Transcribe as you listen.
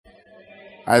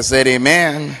I said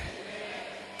amen.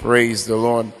 Praise the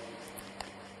Lord.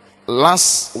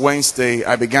 Last Wednesday,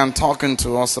 I began talking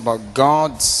to us about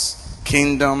God's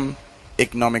Kingdom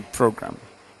Economic Program.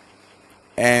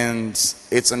 And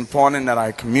it's important that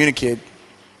I communicate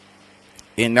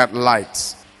in that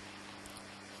light.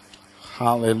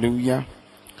 Hallelujah.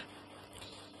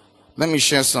 Let me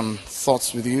share some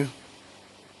thoughts with you.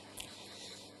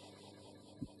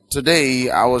 Today,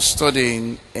 I was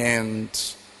studying,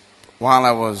 and while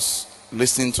I was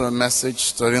listening to a message,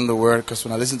 studying the Word, because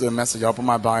when I listen to a message, I open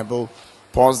my Bible,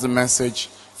 pause the message,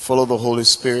 follow the Holy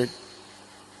Spirit,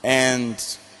 and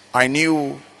I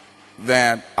knew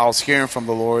that I was hearing from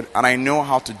the Lord, and I know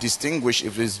how to distinguish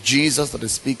if it's Jesus that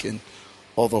is speaking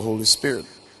or the Holy Spirit.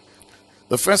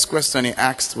 The first question he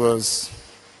asked was,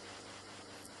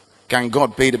 can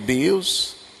God pay the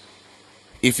bills?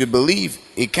 If you believe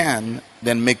he can,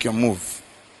 then make your move.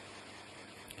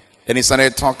 Then he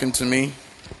started talking to me.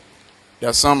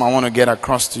 There's some I want to get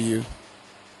across to you.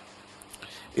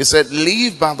 He said,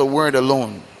 live by the word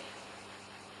alone.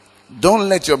 Don't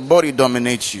let your body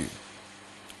dominate you.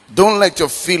 Don't let your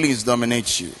feelings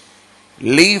dominate you.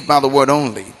 Live by the word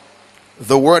only.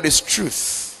 The word is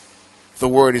truth. The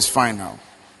word is final.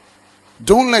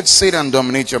 Don't let Satan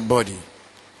dominate your body.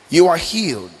 You are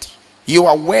healed. You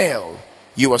are well.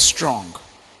 You are strong.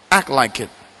 Act like it.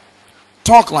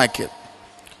 Talk like it.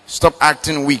 Stop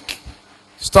acting weak.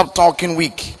 Stop talking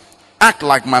weak. Act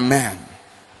like my man.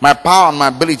 My power and my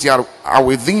ability are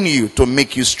within you to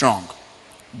make you strong.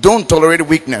 Don't tolerate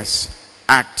weakness.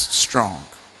 Act strong.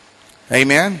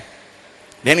 Amen.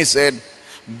 Then he said,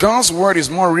 God's word is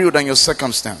more real than your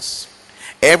circumstance.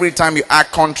 Every time you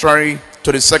act contrary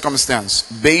to the circumstance,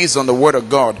 based on the word of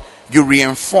God, you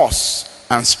reinforce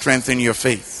and strengthen your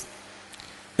faith.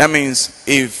 That means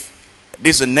if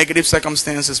these are negative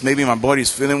circumstances, maybe my body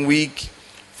is feeling weak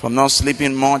from not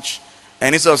sleeping much,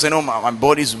 and instead of saying, oh, my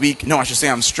body is weak, no, I should say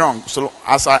I'm strong. So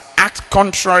as I act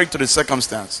contrary to the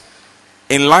circumstance,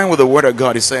 in line with the word of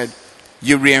God, he said,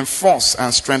 you reinforce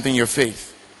and strengthen your faith.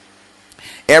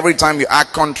 Every time you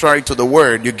act contrary to the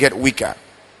word, you get weaker.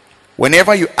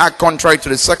 Whenever you act contrary to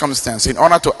the circumstance, in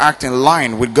order to act in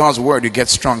line with God's word, you get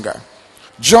stronger.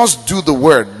 Just do the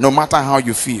word no matter how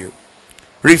you feel.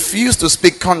 Refuse to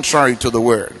speak contrary to the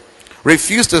word.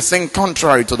 Refuse to think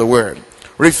contrary to the word.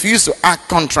 Refuse to act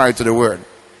contrary to the word.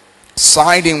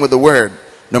 Siding with the word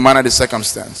no matter the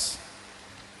circumstance.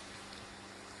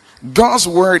 God's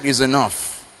word is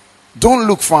enough. Don't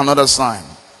look for another sign.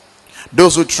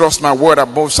 Those who trust my word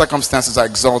above circumstances are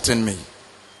exalting me.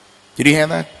 Did you hear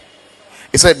that?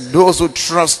 He said, those who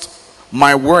trust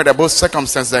my word above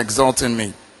circumstances are exalting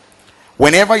me.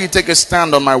 Whenever you take a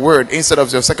stand on my word instead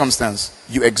of your circumstance,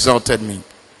 you exalted me.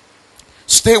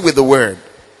 Stay with the word.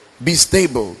 Be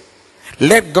stable.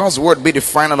 Let God's word be the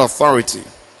final authority.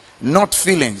 Not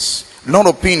feelings, not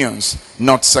opinions,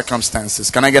 not circumstances.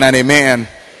 Can I get an amen?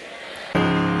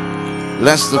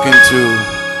 Let's look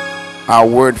into our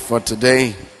word for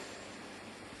today.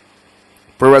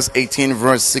 Proverbs 18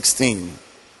 verse 16.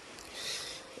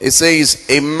 It says,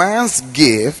 a man's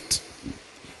gift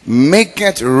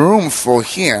maketh room for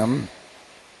him,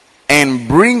 and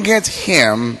bringeth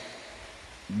him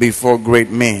before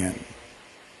great men.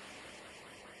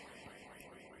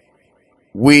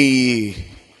 We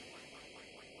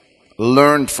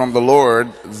learned from the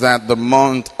Lord that the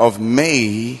month of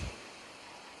May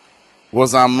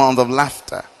was our month of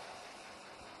laughter.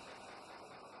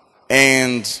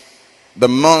 And the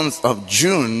month of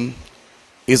June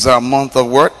is our month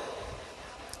of what?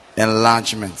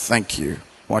 Enlargement. Thank you.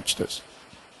 Watch this.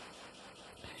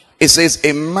 It says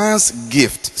a man's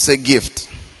gift. Say gift.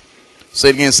 Say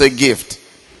it again. Say gift.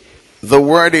 The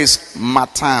word is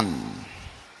matan.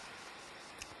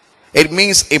 It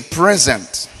means a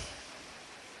present,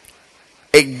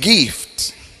 a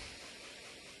gift,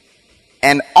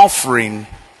 an offering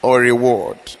or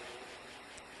reward.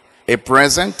 A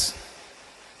present,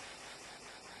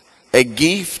 a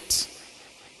gift,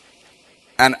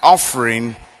 an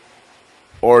offering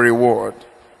or reward.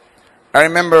 I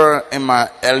remember in my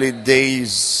early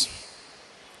days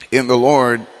in the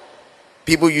Lord,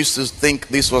 people used to think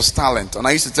this was talent. And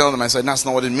I used to tell them, I said, that's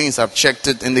not what it means. I've checked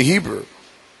it in the Hebrew.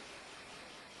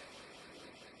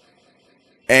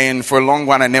 And for a long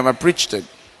while, I never preached it.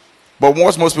 But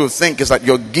what most people think is that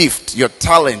your gift, your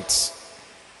talent,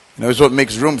 is what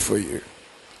makes room for you.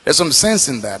 There's some sense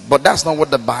in that. But that's not what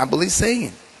the Bible is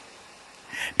saying.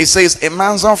 It says, a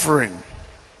man's offering,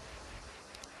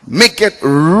 make it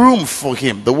room for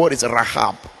him. The word is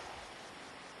rahab.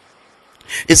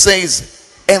 It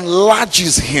says,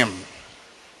 enlarges him.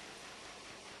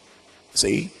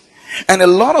 See? And a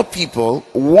lot of people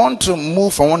want to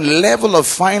move from one level of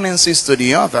finances to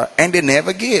the other, and they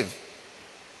never give.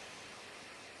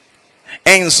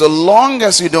 And so long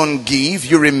as you don't give,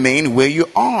 you remain where you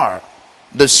are.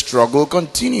 The struggle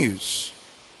continues.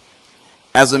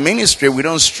 As a ministry, we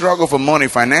don't struggle for money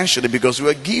financially because we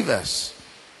are givers.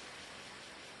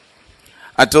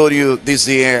 I told you this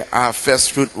year our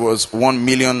first fruit was 1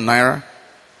 million naira,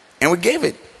 and we gave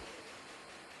it.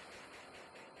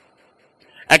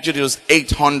 Actually, it was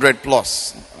 800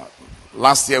 plus.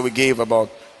 Last year we gave about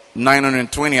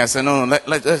 920. I said, no,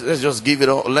 let's just give it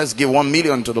all. Let's give 1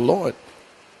 million to the Lord.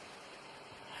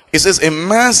 It says, a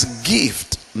man's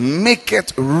gift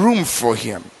maketh room for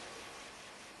him.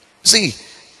 See,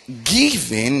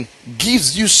 giving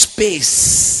gives you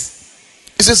space.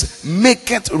 It says,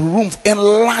 maketh room,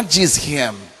 enlarges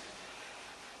him.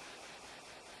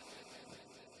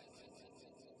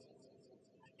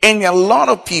 And a lot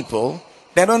of people,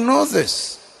 they don't know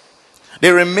this.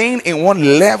 They remain in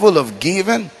one level of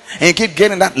giving and keep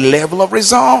getting that level of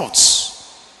results.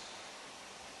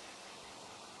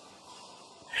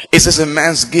 It says a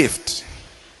man's gift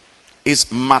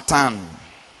is matan.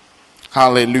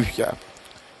 Hallelujah.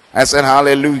 I said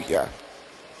hallelujah.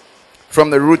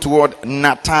 From the root word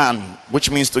natan, which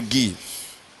means to give.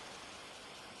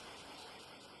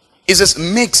 It says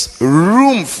makes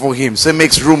room for him. Say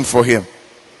makes room for him.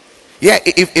 Yeah,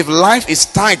 if life is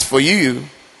tight for you,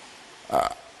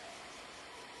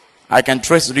 I can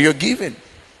trace it to your giving.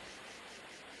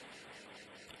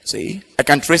 See, I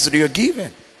can trace it to your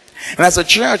giving. And as a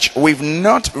church, we've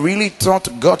not really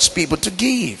taught God's people to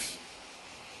give.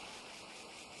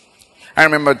 I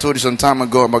remember I told you some time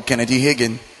ago about Kennedy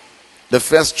Hagin. The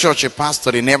first church he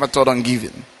pastored, he never taught on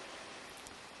giving.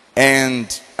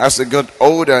 And as I got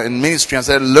older in ministry, I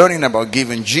started learning about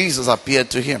giving. Jesus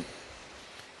appeared to him.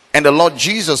 And the Lord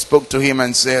Jesus spoke to him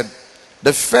and said,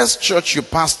 the first church you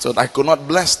pastored, I could not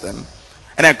bless them.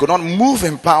 And I could not move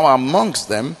in power amongst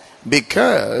them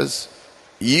because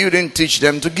you didn't teach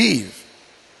them to give.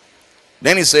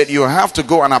 Then he said, you have to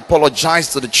go and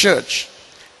apologize to the church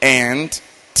and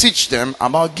teach them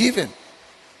about giving.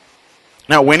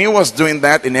 Now, when he was doing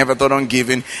that, he never thought on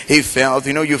giving. He felt,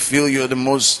 you feel you're the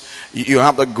most, you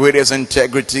have the greatest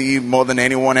integrity more than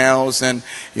anyone else. And,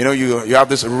 you have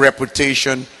this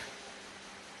reputation.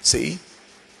 See?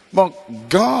 But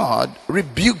God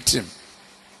rebuked him.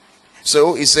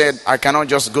 So he said, I cannot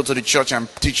just go to the church and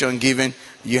teach on giving.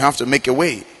 You have to make a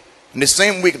way. In the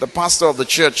same week, the pastor of the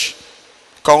church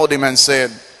called him and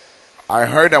said, I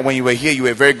heard that when you were here, you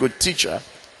were a very good teacher.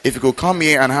 If you could come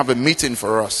here and have a meeting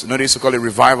for us. They used to call it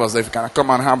revivals. If you can come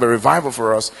and have a revival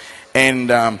for us.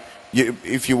 And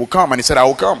if you will come. And he said, I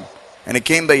will come. And he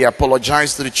came there, he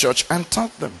apologized to the church and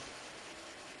taught them.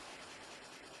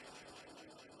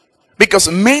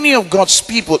 Because many of God's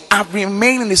people have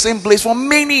remained in the same place for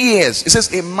many years. It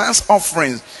says a man's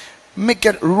offerings make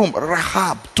it room,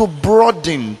 rahab, to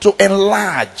broaden, to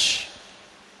enlarge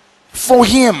for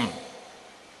him.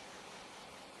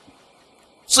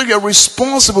 So you're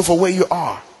responsible for where you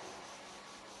are.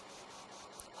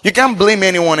 You can't blame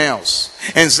anyone else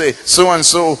and say, so and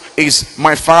so is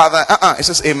my father. It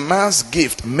says a man's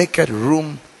gift make it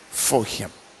room for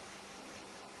him.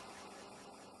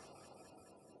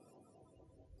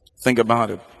 Think about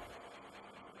it.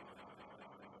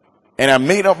 And I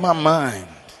made up my mind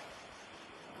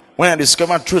when I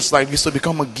discovered truths like this to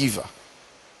become a giver.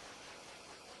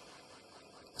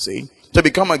 See? To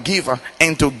become a giver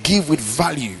and to give with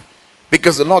value.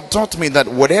 Because the Lord taught me that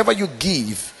whatever you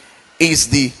give is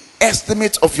the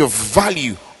estimate of your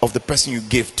value of the person you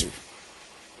give to.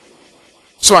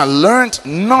 So I learned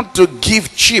not to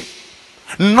give cheap.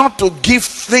 Not to give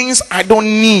things I don't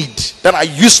need, that are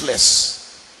useless.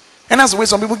 And that's the way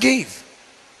some people give.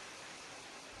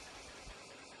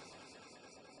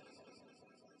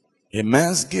 A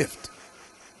man's gift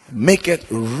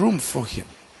maketh room for him.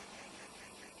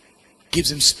 Gives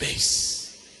him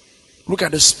space. Look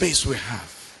at the space we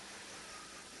have.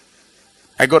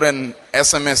 I got an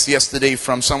SMS yesterday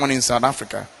from someone in South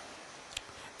Africa.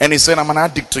 And he said, I'm an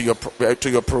addict to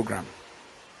your program.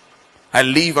 I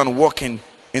live and work in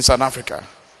South Africa.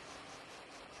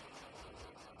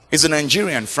 He's a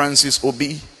Nigerian, Francis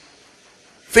Obi.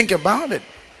 Think about it.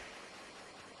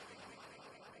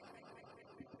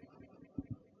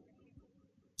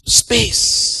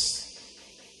 Space.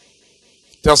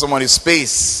 Tell somebody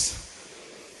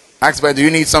space. Ask me, do you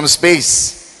need some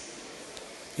space?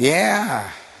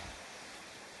 Yeah.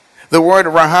 The word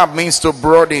rahab means to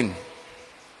broaden,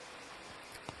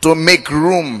 to make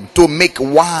room, to make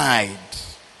wide.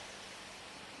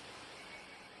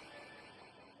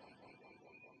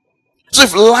 So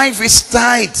if life is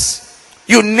tight,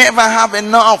 you never have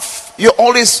enough. You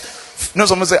always,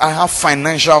 someone say, I have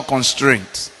financial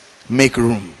constraints. Make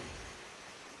room.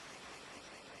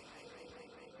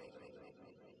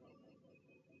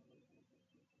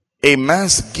 A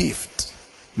man's gift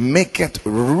maketh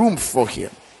room for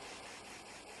him.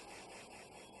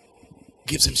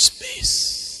 Gives him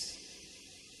space.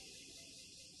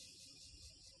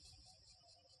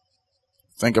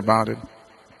 Think about it.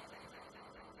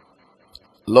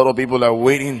 A lot of people are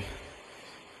waiting.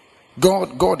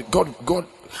 God.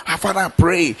 Father, I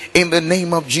pray in the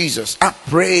name of Jesus. I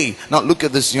pray. Now look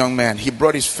at this young man. He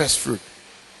brought his first fruit.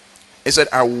 He said,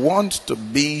 I want to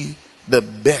be the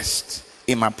best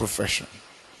in my profession.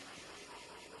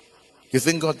 You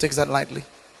think God takes that lightly?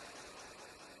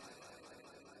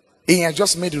 He has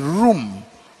just made room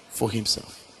for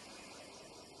himself.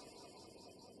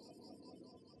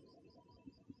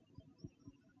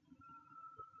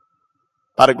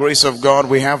 By the grace of God,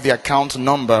 we have the account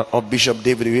number of Bishop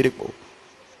David Oyedepo.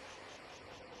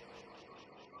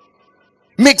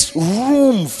 Makes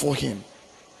room for him.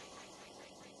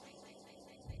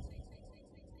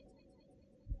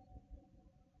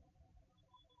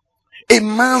 A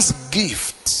man's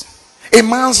gift, a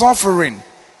man's offering,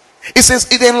 it says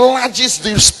it enlarges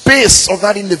the space of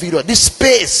that individual. This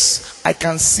space, I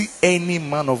can see any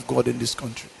man of God in this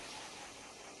country.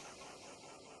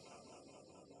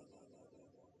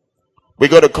 We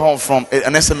got a call from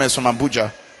an SMS from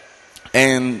Abuja,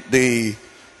 and the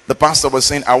pastor was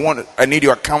saying, I need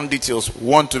your account details.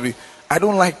 I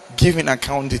don't like giving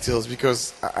account details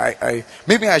because I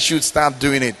maybe I should start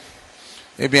doing it.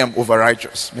 Maybe I'm over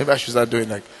righteous. Maybe I should start doing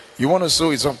like, you want to sow,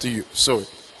 it's up to you. Sow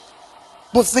it.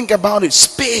 But think about it.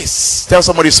 Space. Tell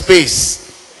somebody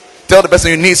space. Tell the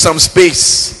person you need some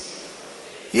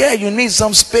space. Yeah, you need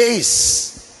some space.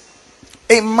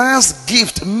 A man's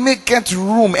gift maketh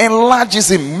room, enlarges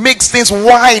him, makes things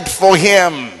wide for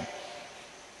him.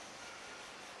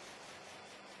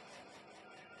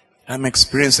 I'm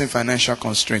experiencing financial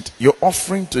constraint. Your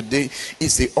offering today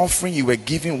is the offering you were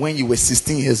giving when you were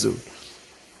 16 years old.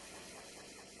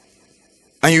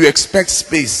 And you expect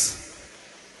space.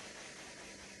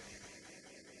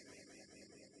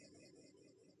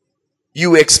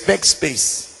 You expect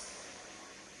space.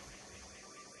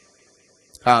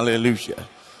 Hallelujah.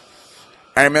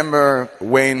 I remember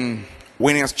when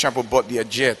Winners Chapel bought their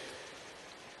jet.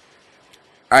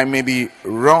 I may be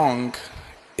wrong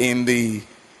in the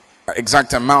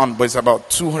exact amount, but it's about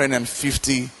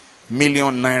 250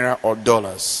 million naira or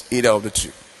dollars, either of the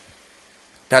two.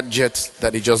 That jet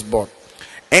that he just bought.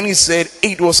 And he said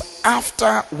it was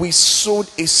after we sowed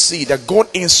a seed that God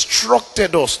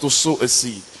instructed us to sow a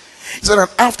seed. He said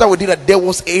that after we did that, there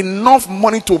was enough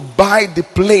money to buy the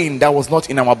plane that was not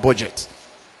in our budget.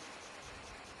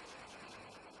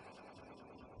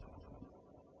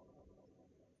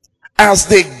 As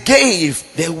they gave,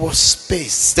 there was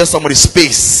space. Tell somebody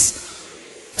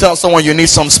space. Tell someone you need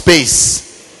some space.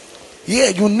 Yeah,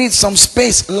 you need some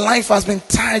space. Life has been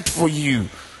tight for you.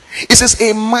 It says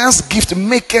a man's gift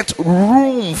maketh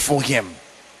room for him.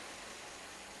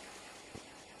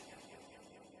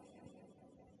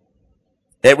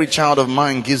 Every child of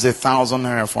mine gives 1,000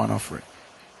 naira for an offering.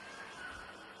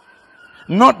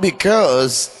 Not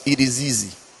because it is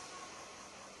easy,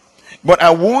 but I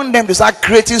want them to start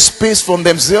creating space for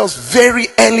themselves very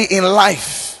early in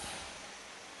life.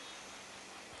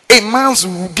 A man's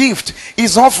gift,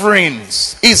 his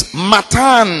offerings, is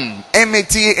matan,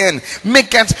 M-A-T-A-N,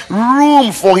 maketh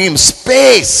room for him,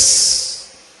 space.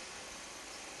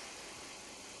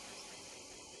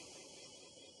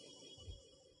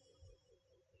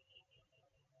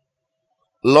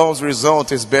 Love's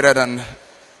result is better than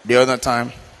the other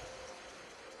time.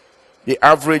 The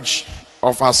average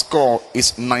of her score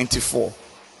is 94.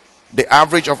 The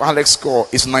average of Alex's score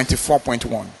is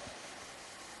 94.1.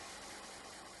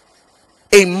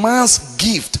 A man's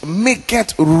gift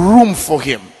maketh room for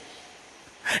him.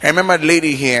 I remember a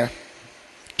lady here,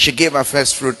 she gave her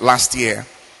first fruit last year,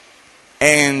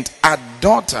 and her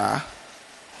daughter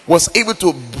was able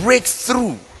to break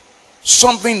through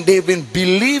something they've been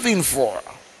believing for.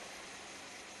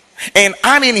 And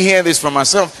I didn't hear this from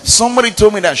myself. Somebody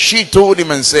told me that she told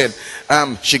him and said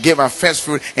she gave her first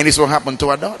fruit, and this will happen to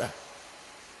her daughter.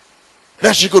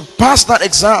 That she could pass that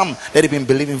exam that they've been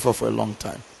believing for a long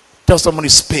time. Tell somebody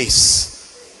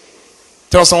space.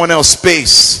 Tell someone else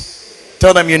space.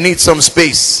 Tell them you need some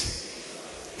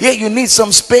space. Yeah, you need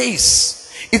some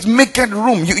space. It's making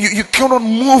room. You cannot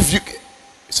move.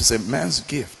 It's just a man's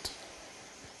gift.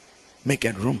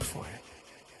 Making room for it.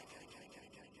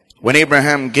 When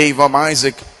Abraham gave up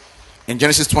Isaac in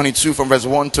Genesis 22 from verse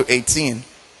 1 to 18.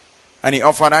 And he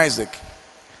offered Isaac.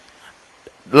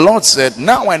 The Lord said,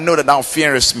 now I know that thou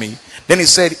fearest me. Then he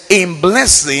said, in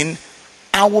blessing,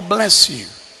 I will bless you.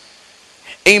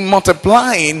 In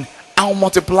multiplying, I'll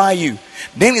multiply you.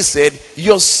 Then he said,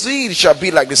 your seed shall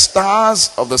be like the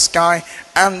stars of the sky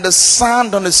and the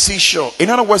sand on the seashore. In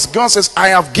other words, God says, I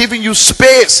have given you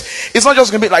space. It's not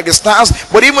just going to be like the stars,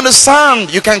 but even the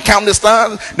sand. You can count the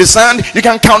stars, the sand, you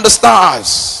can count the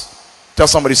stars. Tell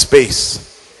somebody, space.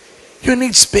 You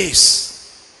need space.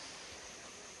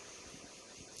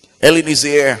 Early this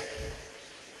year,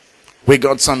 we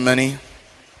got some money.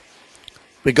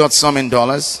 We got some in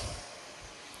dollars.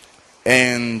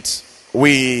 And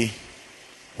we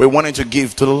wanted to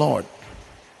give to the Lord.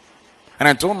 And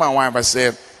I told my wife, I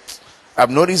said, I've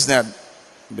noticed that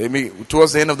maybe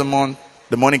towards the end of the month,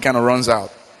 the money kind of runs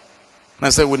out. And I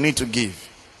said, we need to give.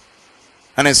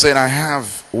 And I said, I have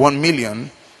 1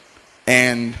 million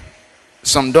and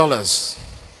some dollars.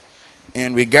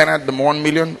 And we gathered the 1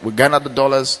 million, we gathered the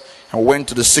dollars, and went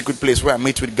to the secret place where I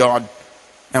meet with God,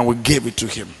 and we gave it to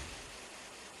him.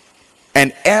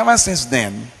 And ever since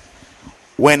then,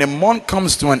 when a month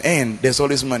comes to an end, there's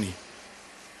always money.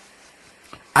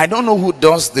 I don't know who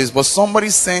does this, but somebody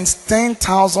sends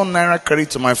 10,000 naira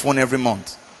credit to my phone every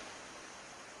month.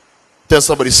 Tell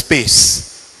somebody, space.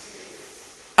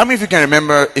 I mean, if you can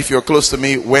remember, if you're close to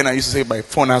me, when I used to say my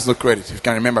phone has no credit. If you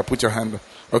can remember, put your hand up.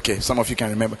 Okay, some of you can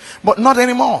remember. But not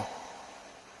anymore.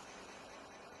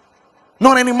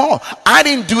 Not anymore. I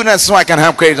didn't do that so I can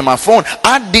have credit on my phone.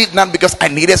 I did that because I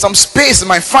needed some space in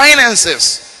my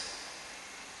finances.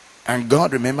 And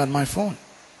God remembered my phone.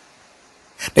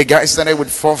 The guy started with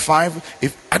 4-5.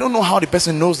 If I don't know how the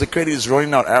person knows the credit is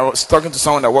running out. I was talking to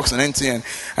someone that works in NTN,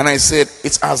 and I said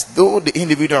it's as though the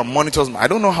individual monitors. I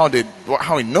don't know how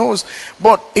he knows,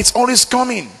 but it's always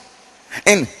coming.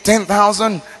 And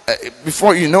 10,000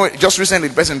 before you know it, just recently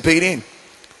the person paid in,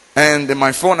 and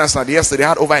my phone I started yesterday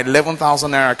had over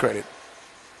 11,000 naira credit.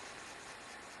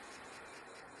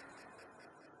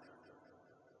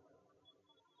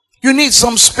 You need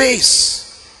some space.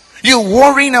 You're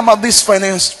worrying about this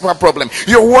financial problem.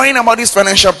 You're worrying about this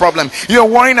financial problem. You're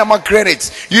worrying about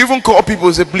credit. You even call people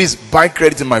and say, please buy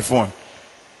credit in my phone.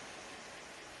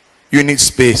 You need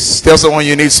space. Tell someone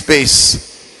you need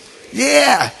space.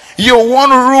 Yeah. Your one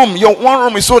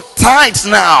room is so tight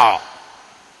now.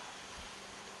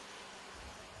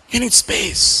 You need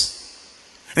space.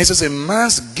 And it says, a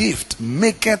man's gift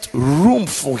maketh room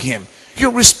for him.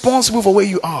 You're responsible for where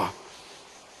you are.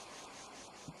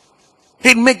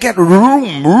 It maketh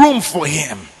room for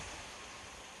him.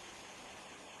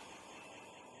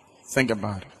 Think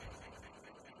about it.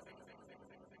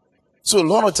 So a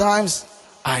lot of times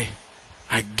I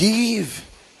give,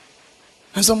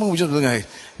 and someone will just look at it.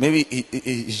 Maybe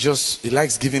he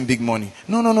likes giving big money.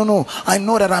 No. I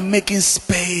know that I'm making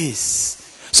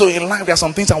space. So in life there are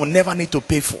some things I will never need to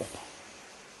pay for.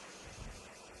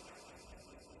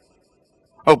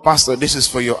 Oh, pastor, this is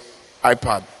for your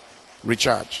iPad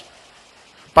recharge.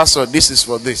 Pastor, this is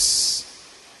for this.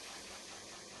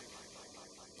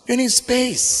 You need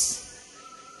space.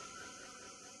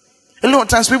 A lot of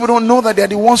times people don't know that they're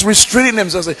the ones restraining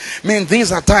themselves. Man,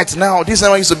 things are tight now. This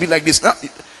never used to be like this. Now,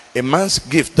 a man's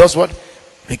gift does what?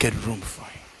 Make it room for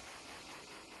him.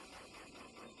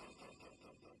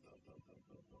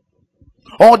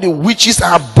 All the witches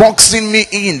are boxing me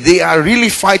in. They are really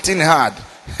fighting hard.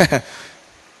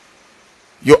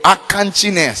 Your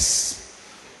akanchiness.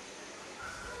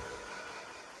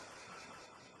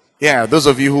 Yeah, those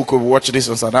of you who could watch this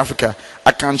in South Africa,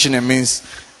 akanchine means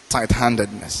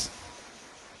tight-handedness.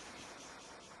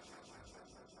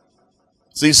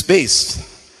 See, space.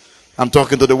 I'm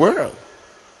talking to the world.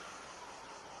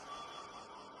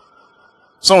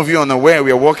 Some of you are unaware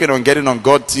we are working on getting on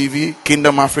God TV,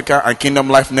 Kingdom Africa, and Kingdom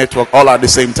Life Network all at the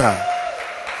same time.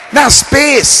 That's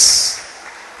space.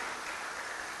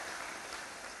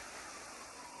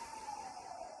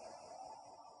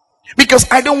 Because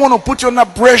I don't want to put you under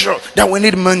pressure that we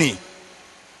need money.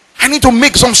 I need to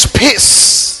make some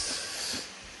space.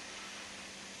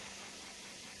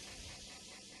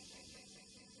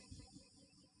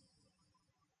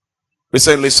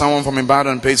 Recently, someone from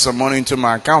Ibadan paid some money into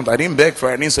my account. I didn't beg for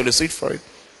it. I didn't solicit for it.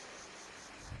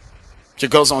 She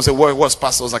called someone and said, what's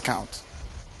pastor's account?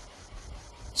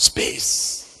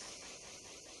 Space.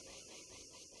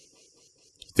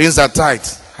 Things are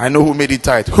tight. I know who made it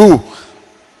tight. Who?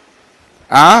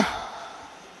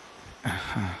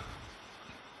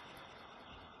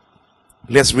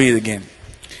 Let's read it again.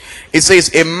 It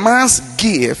says, a man's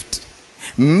gift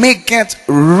maketh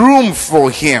room for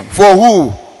him. For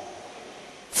who?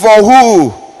 For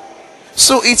who?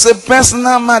 So it's a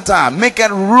personal matter. Make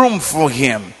a room for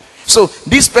him. So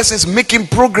this person is making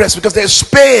progress because there's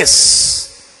space.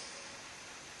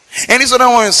 And this other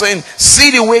one is saying,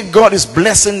 see the way God is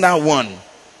blessing that one.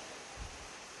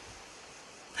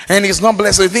 And he's not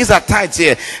blessing. Things are tight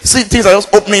here. See, things are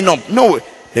just opening up. No,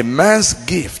 a man's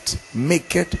gift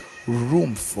maketh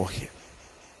room for him.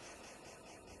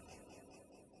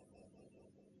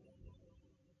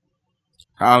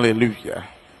 Hallelujah.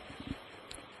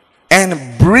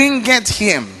 And bringeth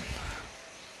him.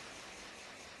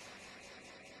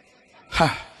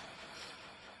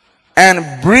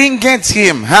 And bringeth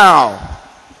him how?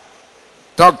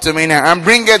 Talk to me now. And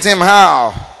bringeth him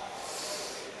how?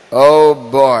 Oh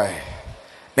boy.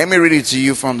 Let me read it to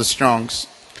you from the Strongs.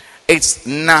 It's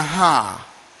Naha.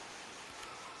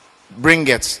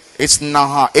 Bringeth. It's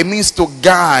Naha. It means to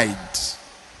guide.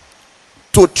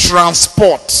 To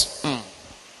transport.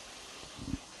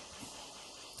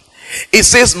 It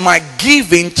says my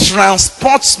giving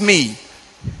transports me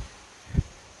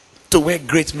to where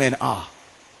great men are.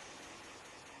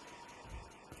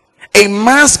 A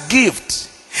man's gift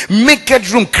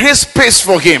maketh room, create space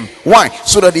for him. Why?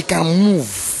 So that he can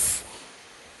move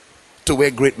to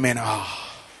where great men are.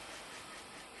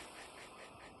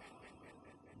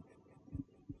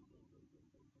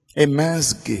 A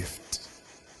man's gift.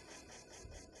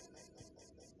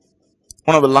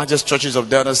 One of the largest churches of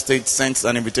Delta State sent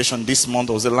an invitation this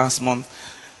month, or was it last month,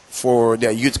 for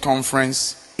their youth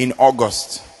conference in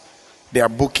August. They are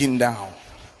booking down.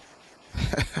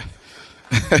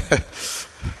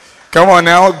 Come on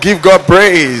now, give God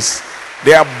praise.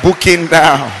 They are booking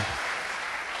down.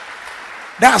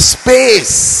 That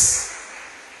space.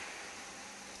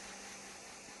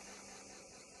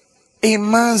 A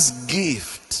man's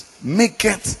gift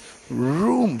maketh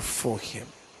room for him.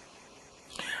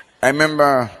 I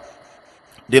remember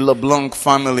the LeBlanc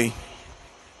family,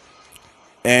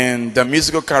 and the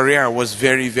musical career was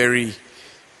very, very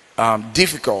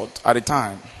difficult at the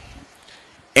time.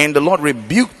 And the Lord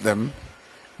rebuked them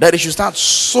that they should start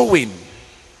sowing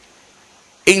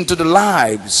into the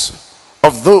lives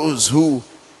of those who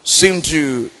seem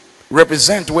to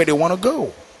represent where they want to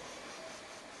go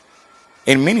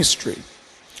in ministry.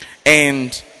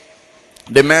 And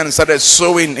the man started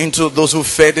sowing into those who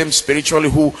fed him spiritually,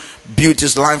 who built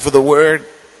his life for the word.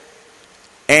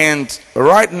 And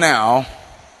right now,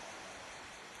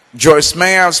 Joyce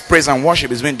Meyer's praise and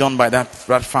worship is being done by that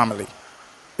family,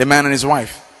 the man and his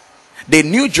wife. They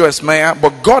knew Joyce Meyer,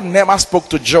 but God never spoke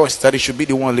to Joyce that he should be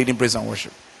the one leading praise and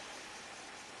worship.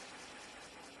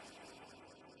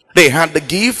 They had the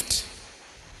gift,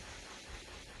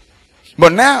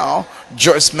 but now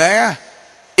Joyce Meyer,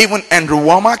 even Andrew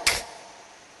Womack,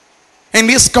 and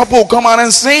this couple will come out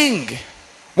and sing.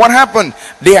 What happened?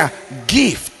 Their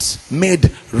gift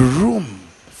made room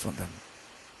for them.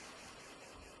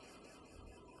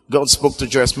 God spoke to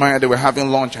Joyce Meyer. They were having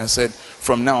lunch and said,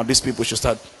 from now, these people should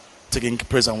start taking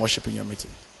praise and worship in your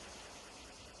meeting.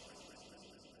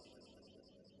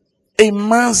 A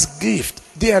man's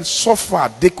gift. They had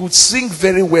suffered. They could sing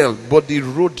very well, but the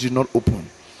road did not open.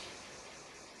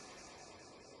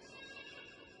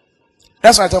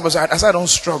 That's why I tell myself, I said, I don't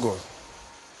struggle.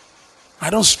 I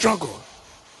don't struggle.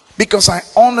 Because I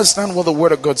understand what the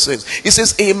word of God says. It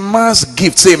says a man's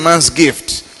gift. Say a man's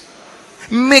gift.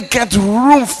 Maketh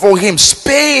room for him.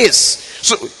 Space.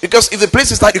 So, because if the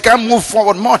place is tight, you can't move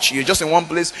forward much. You're just in one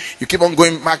place. You keep on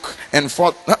going back and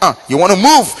forth. You want to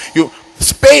move.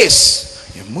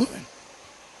 Space. You're moving.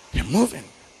 You're moving.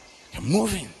 You're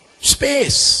moving.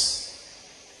 Space.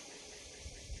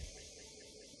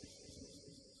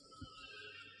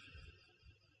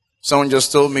 Someone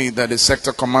just told me that the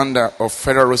sector commander of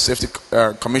Federal Road Safety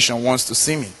Commission wants to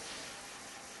see me.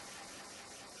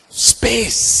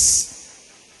 Space.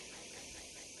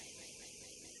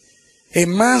 A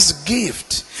man's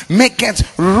gift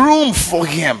maketh room for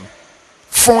him.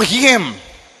 For him.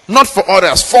 Not for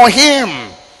others. For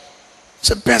him.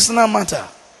 It's a personal matter.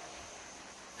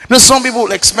 Now some people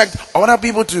will expect other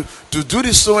people to do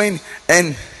the sowing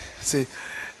and say,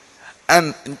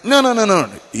 and no.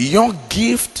 Your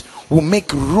gift will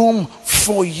make room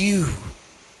for you.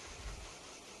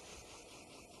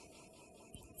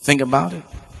 Think about it.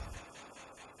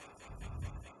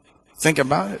 Think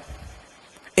about it.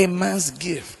 A man's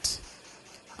gift.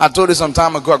 I told you some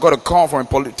time ago, I got a call from a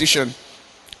politician.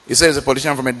 He says a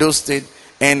politician from Edo State,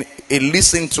 and he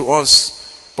listened to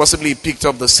us. Possibly he picked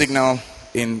up the signal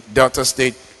in Delta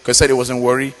State because he said he wasn't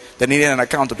worried. They needed an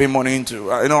account to pay money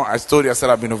into. I told you, I said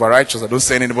I've been over righteous. I don't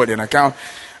send anybody an account.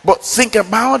 But think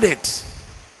about it.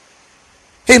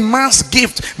 A man's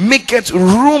gift maketh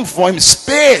room for him,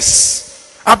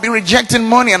 space. I've been rejecting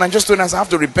money, and I just told us I have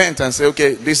to repent and say,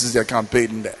 okay, this is the account paid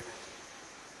in there.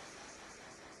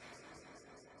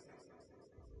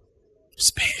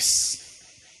 Space.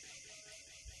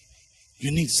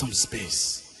 You need some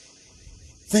space.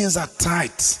 Things are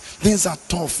tight. Things are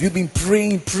tough. You've been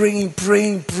praying.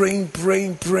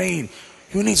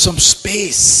 You need some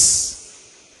space.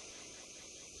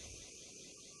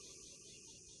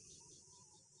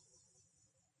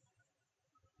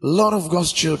 A lot of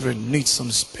God's children need some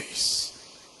space.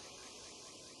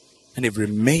 And they've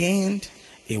remained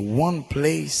in one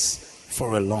place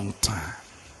for a long time.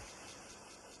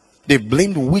 They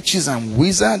blamed witches and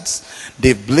wizards.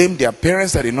 They blamed their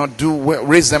parents that did not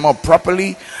raise them up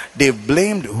properly. They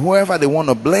blamed whoever they want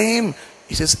to blame.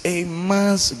 It says a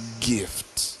man's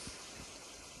gift.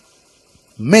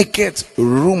 Make it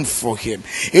room for him.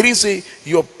 It didn't say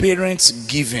your parents'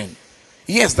 giving.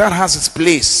 Yes, that has its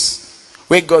place.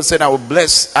 When God said, I will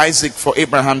bless Isaac for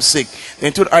Abraham's sake.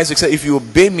 Then told Isaac, said, if you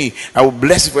obey me, I will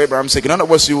bless you for Abraham's sake. In other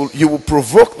words, you will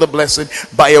provoke the blessing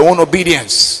by your own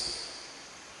obedience.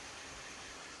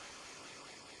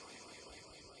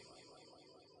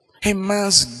 A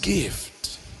man's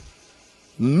gift.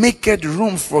 Make it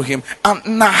room for him.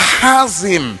 And now has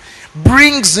him.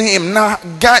 Brings him. Now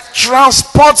God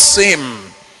transports him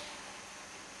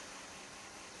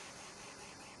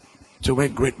to where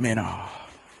great men are.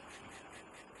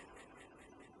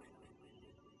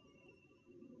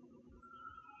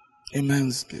 A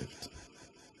man's gift.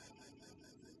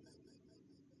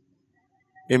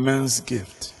 A man's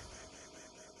gift.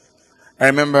 I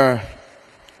remember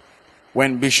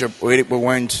when Bishop Oedipo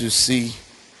went to see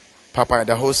Papa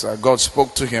Idahosa, God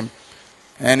spoke to him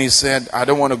and he said, I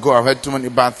don't want to go. I've heard too many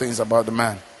bad things about the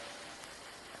man.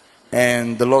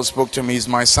 And the Lord spoke to me, he's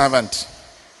my servant.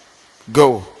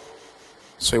 Go.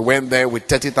 So he went there with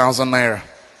 30,000 naira.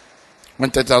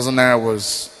 When 30,000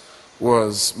 naira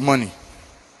was money.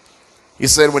 He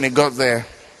said when he got there,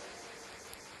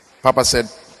 Papa said,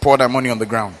 pour that money on the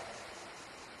ground.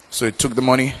 So he took the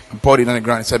money and poured it on the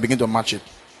ground. He said, begin to match it.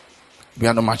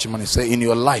 Began to match money. He said, in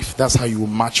your life, that's how you will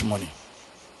match money.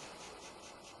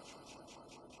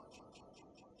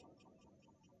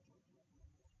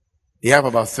 They have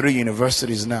about 3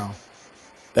 universities now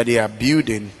that they are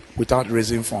building without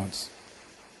raising funds.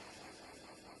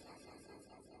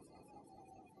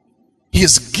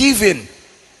 He's given.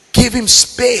 Give him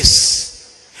space.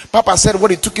 Papa said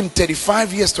what it took him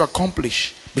 35 years to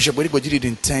accomplish, Bishop Oedipo did it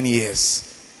in 10 years.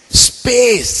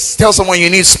 Space. Tell someone you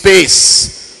need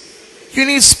space. You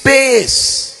need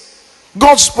space.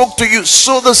 God spoke to you,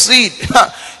 sow the seed.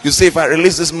 You say, if I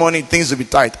release this money, things will be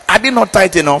tight. Are they not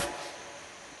tight enough?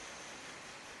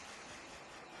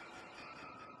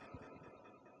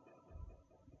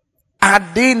 Are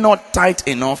they not tight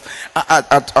enough?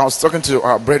 I was talking to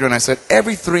our brethren. I said,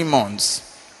 every 3 months,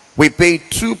 we pay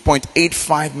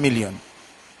 2.85 million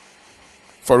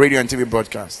for radio and TV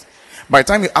broadcast. By the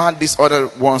time you add these other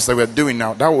ones that we're doing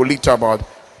now, that will lead to about,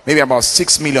 maybe about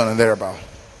 6 million and thereabout.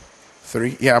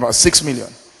 3? Yeah, about 6 million.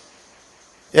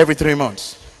 Every 3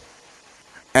 months.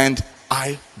 And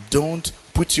I don't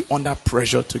put you under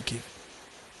pressure to give.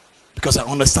 Because I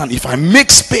understand if I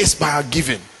make space by our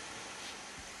giving,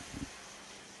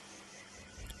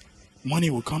 money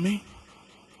will come in.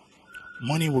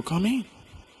 Money will come in.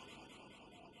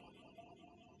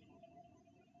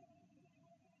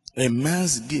 A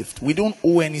man's gift. We don't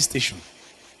owe any station.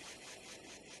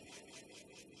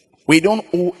 We don't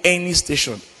owe any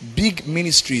station. Big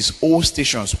ministries owe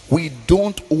stations. We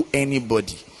don't owe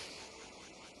anybody.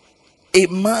 A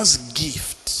man's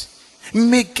gift.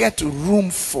 Make it room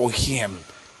for him.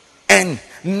 And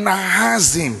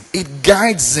has him. It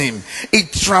guides him.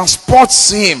 It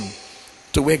transports him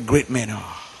to where great men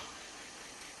are.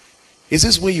 Is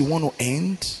this where you want to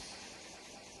end?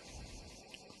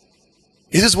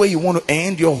 Is this where you want to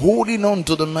end? You're holding on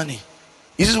to the money.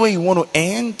 Is this where you want to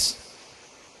end?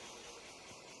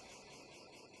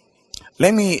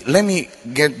 Let me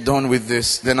get done with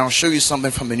this. Then I'll show you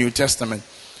something from the New Testament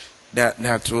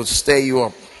that will stir you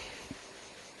up.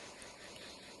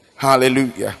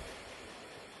 Hallelujah.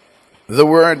 The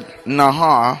word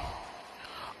Nahar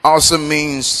also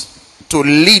means to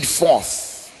lead forth.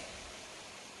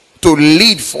 To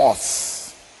lead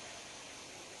forth.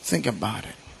 Think about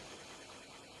it.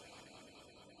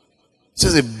 It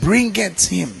says it bringeth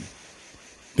him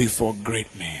before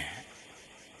great men.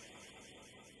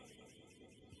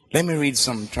 Let me read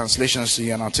some translations to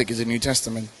you and I'll take it to the New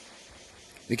Testament.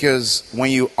 Because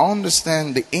when you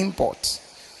understand the import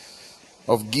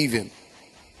of giving,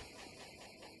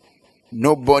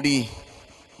 it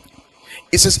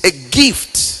says a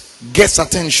gift gets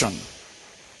attention.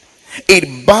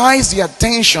 It buys the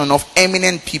attention of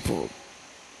eminent people.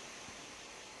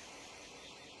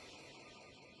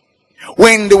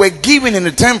 When they were given in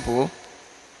the temple,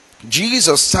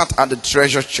 Jesus sat at the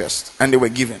treasure chest and they were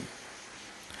given.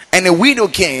 And a widow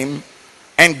came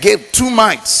and gave 2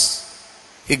 mites.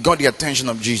 He got the attention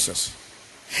of Jesus.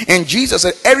 And Jesus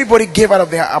said, everybody gave out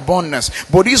of their abundance,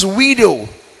 but this widow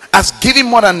has given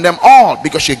more than them all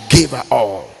because she gave her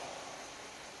all.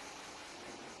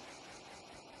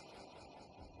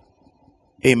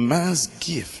 A man's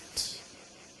gift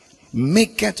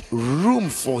maketh room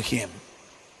for him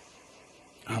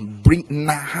and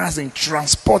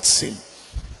transports him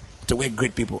to where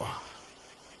great people are.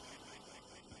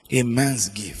 A man's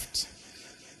gift.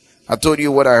 I told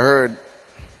you what I heard,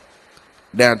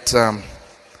 that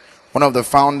one of the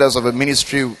founders of a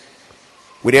ministry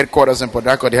with headquarters in Port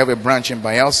Harcourt, they have a branch in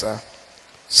Bayelsa,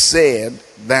 said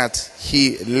that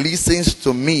he listens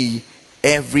to me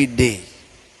every day.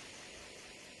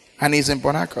 And he's in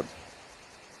Port Harcourt.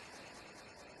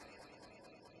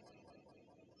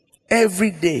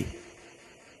 Every day.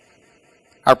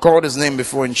 I've called his name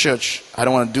before in church. I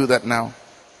don't want to do that now.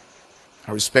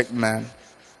 I respect man.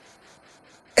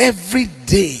 Every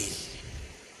day.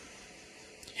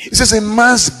 It says a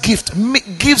man's gift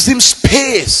gives him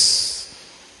space,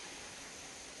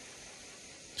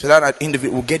 so that an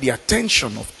individual will get the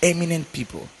attention of eminent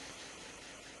people.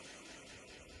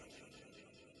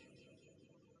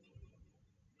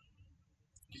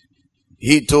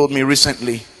 He told me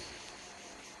recently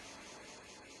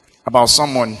about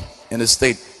someone in the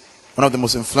state, one of the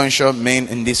most influential men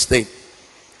in this state.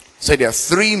 Said there are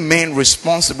 3 men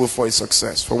responsible for his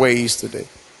success, for where he is today.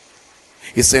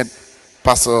 He said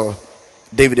Pastor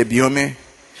David Ebiome,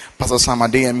 Pastor Sam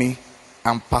Adeyemi,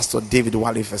 and Pastor David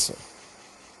Walifeso.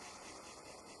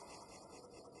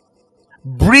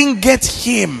 Bringeth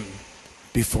him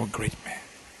before great men.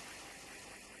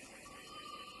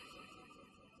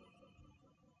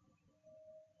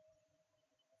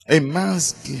 A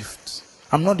man's gift.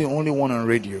 I'm not the only one on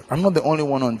radio. I'm not the only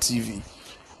one on TV.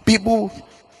 People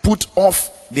put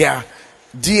off their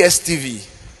DSTV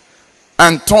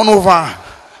and turn over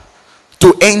to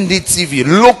NDTV,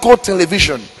 local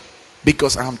television,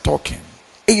 because I'm talking.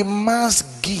 A man's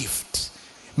gift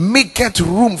maketh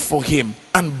room for him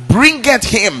and bringeth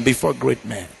him before great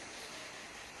men.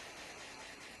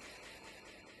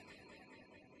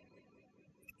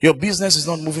 Your business is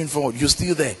not moving forward. You're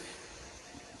still there.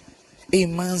 A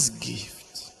man's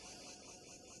gift.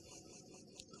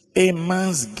 A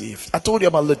man's gift. I told you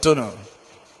about Letono,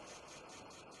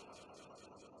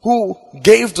 who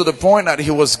gave to the point that he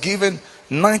was given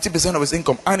 90% of his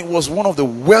income, and he was one of the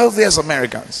wealthiest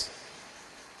Americans.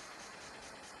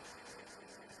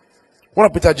 What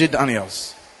about Peter J.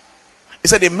 Daniels? He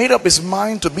said he made up his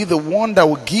mind to be the one that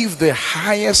would give the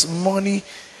highest money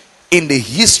in the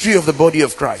history of the body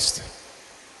of Christ.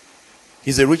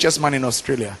 He's the richest man in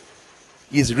Australia.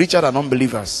 He is richer than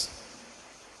unbelievers.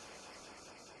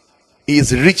 He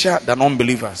is richer than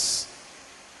unbelievers.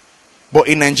 But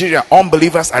in Nigeria,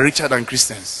 unbelievers are richer than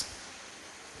Christians,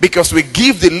 because we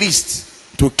give the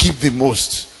least to keep the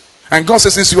most. And God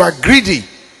says, since you are greedy,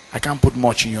 I can't put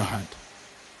much in your hand.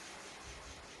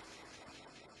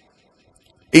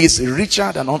 He is richer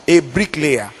than a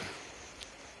bricklayer.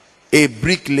 A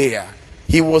bricklayer.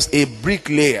 He was a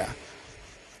bricklayer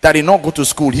that did not go to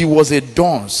school. He was a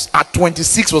dunce. At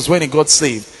 26 was when he got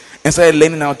saved and started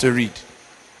learning how to read.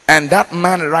 And that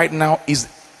man right now is,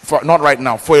 not right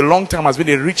now, for a long time has been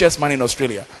the richest man in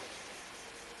Australia.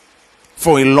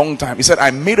 For a long time. He said,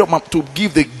 I made up to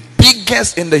give the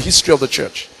biggest in the history of the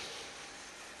church.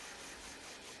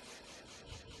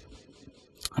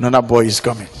 Another boy is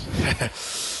coming.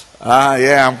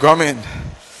 Yeah, I'm coming.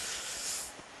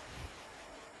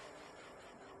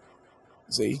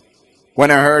 See? When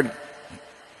I heard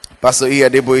Pastor E.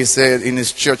 Adeboye said in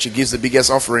his church he gives the biggest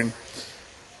offering,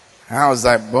 I was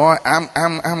like, boy,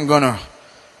 I'm gonna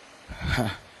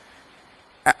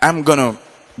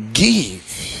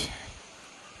give.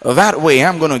 That way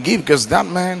I'm gonna give, because that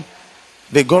man,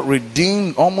 they got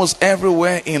redeemed almost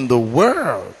everywhere in the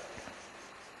world.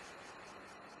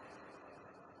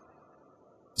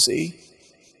 See?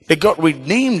 They got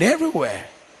redeemed everywhere.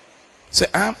 Say,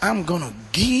 I'm gonna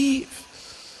give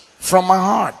from my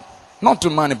heart, not to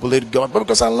manipulate God, but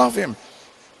because I love him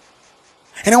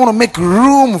and I want to make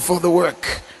room for the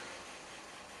work.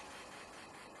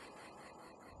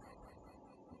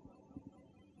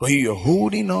 But you're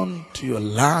holding on to your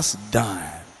last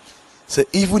dime. Say,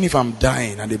 even if I'm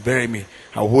dying and they bury me,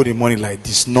 I'll hold the money like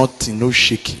this, nothing, no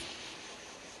shaking.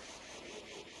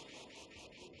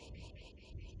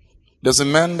 There's a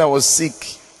man that was sick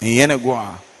in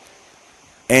Yenagoa.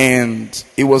 And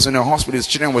he was in a hospital. His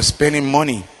children were spending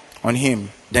money on him.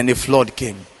 Then the flood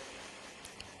came.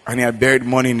 And he had buried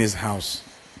money in his house.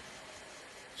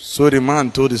 So the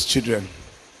man told his children,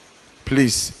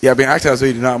 please, he had been acting as though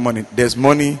he did not have money. There's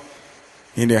money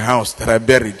in the house that I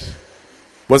buried.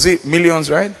 Was it millions,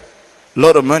 right? A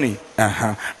lot of money.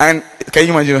 And can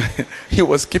you imagine? He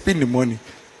was keeping the money.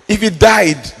 If he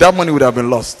died, that money would have been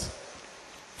lost.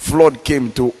 Flood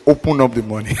came to open up the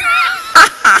money.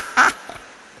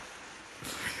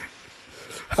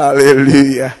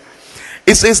 Hallelujah.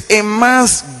 It says a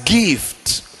man's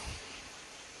gift.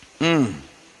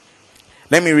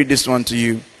 Let me read this one to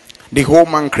you. The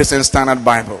Holman Christian Standard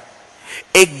Bible.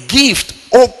 A gift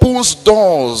opens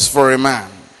doors for a man.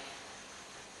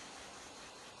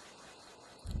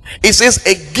 It says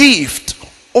a gift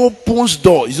opens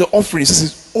doors. It's an offering. It says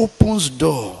it opens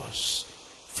doors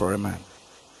for a man.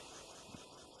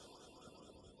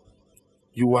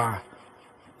 You are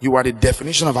the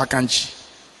definition of Akanchi.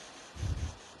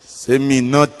 Say me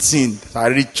nothing. If I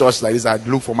reach church like this, I'd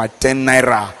look for my 10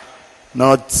 naira.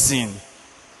 Nothing.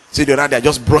 See the other day, I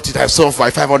just brought it. I sold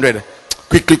for 500.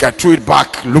 Quick, I threw it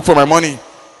back. Look for my money.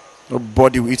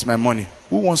 Nobody will eat my money.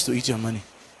 Who wants to eat your money?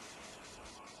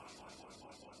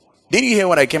 Didn't you hear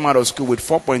when I came out of school with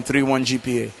 4.31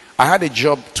 GPA? I had a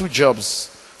job, 2 jobs,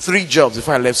 3 jobs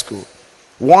before I left school.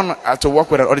 One, I had to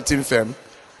work with an auditing firm.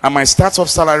 And my start-off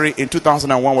salary in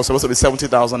 2001 was supposed to be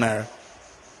 70,000 naira.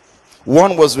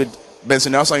 One was with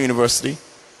Benson Nelson University.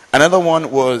 Another one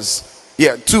was,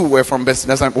 2 were from Benson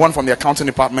Nelson. One from the accounting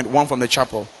department, one from the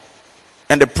chapel.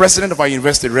 And the president of our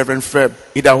university, Reverend Fred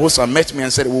Idahosa, met me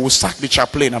and said, we will sack the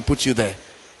chaplain and put you there.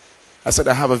 I said,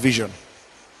 I have a vision.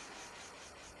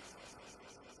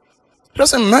 It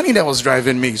wasn't money that was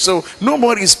driving me. So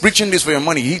nobody is preaching this for your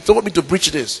money. He told me to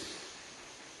preach this.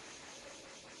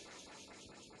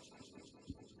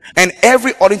 And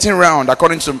every auditing round,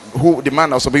 according to who the man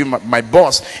that was supposed to be my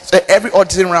boss, so every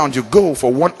auditing round you go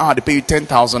for 1 hour, they pay you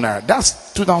 10,000 naira.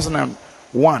 That's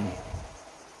 2001.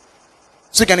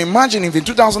 So you can imagine if in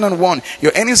 2001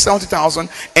 you're earning 70,000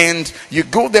 and you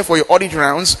go there for your audit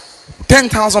rounds,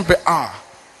 10,000 per hour.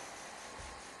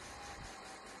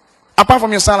 Apart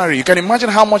from your salary, you can imagine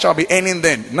how much I'll be earning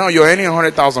then. Now you're earning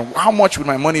 100,000. How much would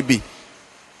my money be?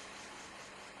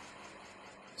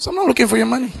 So I'm not looking for your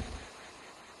money.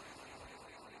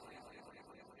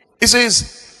 It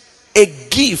says, a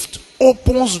gift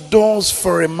opens doors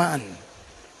for a man.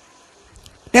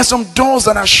 There are some doors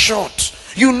that are shut.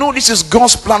 You know this is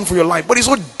God's plan for your life, but it's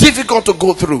so difficult to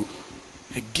go through.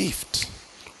 A gift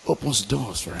opens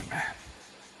doors for a man.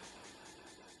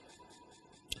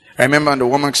 I remember in the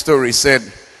woman's story, he said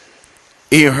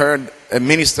he heard a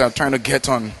minister trying to get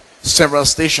on several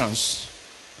stations.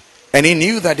 And he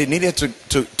knew that he needed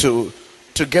to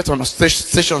get on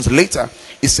stations later.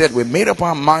 He said, we made up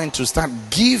our mind to start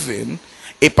giving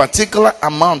a particular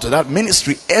amount to that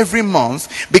ministry every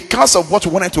month because of what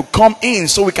we wanted to come in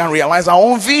so we can realize our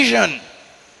own vision.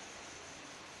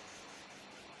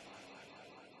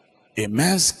 A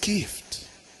man's gift,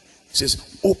 it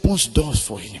says, opens doors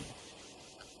for him.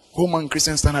 Holman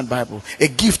Christian Standard Bible. A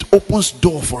gift opens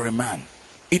door for a man.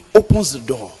 It opens the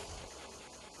door.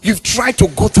 You've tried to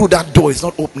go through that door, it's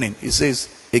not opening. It says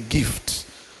a gift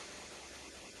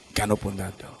can open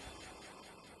that door.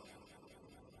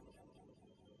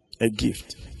 A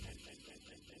gift.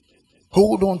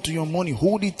 Hold on to your money.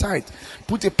 Hold it tight.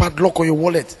 Put a padlock on your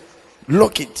wallet.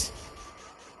 Lock it.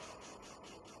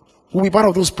 We'll be part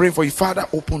of those praying for you. Father,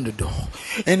 open the door.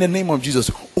 In the name of Jesus,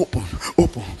 open,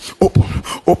 open, open,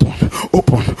 open,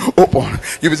 open, open.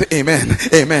 You will say amen,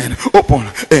 amen, open,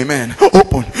 amen,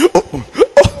 open, open,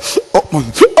 open,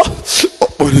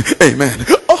 open, amen.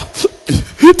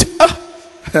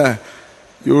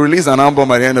 You release an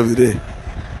album at the end of the day.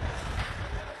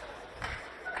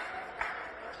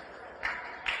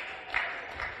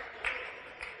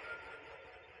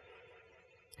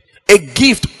 A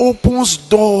gift opens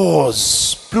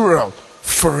doors, plural,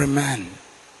 for a man.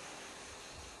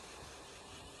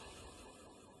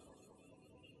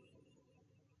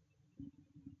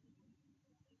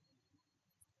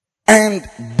 And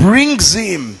brings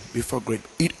him before great.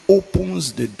 It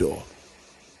opens the door.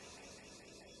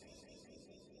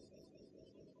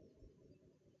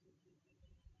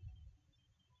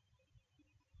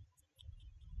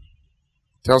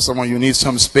 Tell someone you need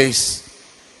some space.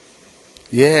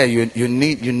 Yeah, you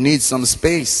need some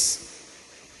space.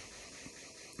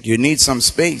 You need some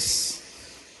space.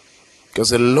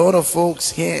 Because a lot of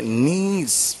folks here need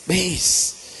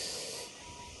space.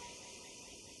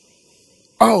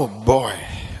 Oh boy,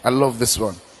 I love this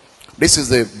one. This is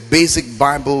the basic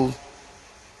Bible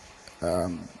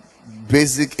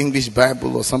Basic English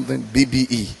Bible or something,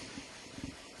 BBE.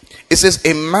 It says,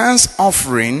 a man's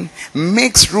offering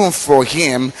makes room for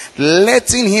him,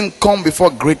 letting him come before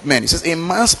great men. It says, a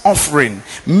man's offering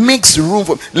makes room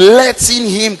for, letting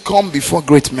him come before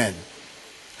great men.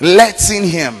 Letting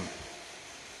him.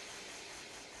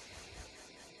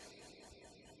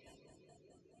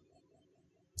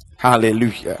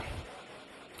 Hallelujah.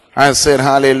 I said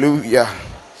hallelujah.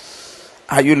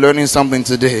 Are you learning something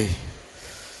today?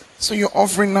 So your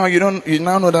offering now, you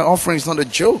now know that offering is not a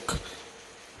joke.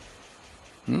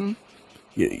 You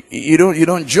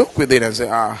don't joke with it and say,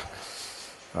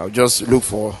 I'll just look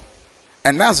for.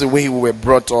 And that's the way we were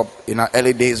brought up in our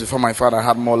early days before my father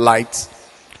had more light.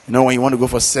 You know, when you want to go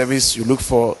for service, you look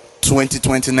for 20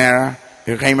 naira.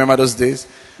 You can remember those days?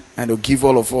 And they'll give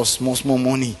all of us small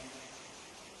money.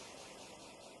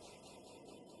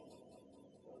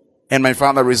 And my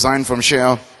father resigned from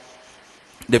Shell.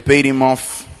 They paid him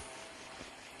off.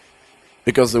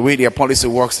 Because the way their policy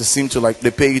works, it seems to like they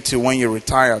pay you till when you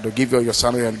retire. They'll give you all your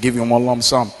salary and give you more lump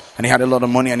sum. And he had a lot of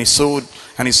money and he sold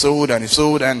and he sold and he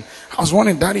sold. And I was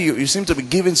wondering, Daddy, you seem to be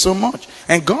giving so much.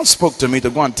 And God spoke to me to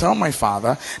go and tell my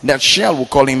father that Shell will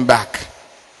call him back.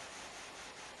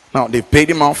 Now, they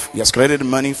paid him off. He has collected the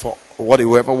money for what he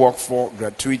will ever work for,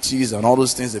 gratuities and all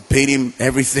those things. They paid him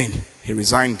everything. He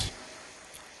resigned.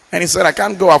 And he said, I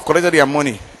can't go. I've collected your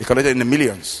money. He collected in the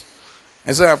millions.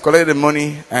 And so I've collected the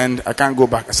money and I can't go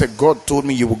back. I said, God told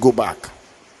me you will go back.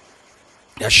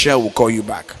 That Shell will call you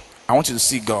back. I want you to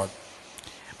see God.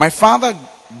 My father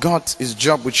got his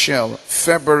job with Shell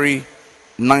February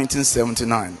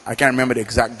 1979. I can't remember the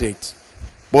exact date.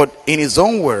 But in his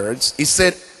own words, he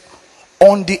said,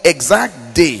 on the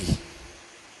exact day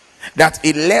that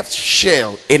he left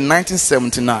Shell in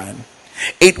 1979,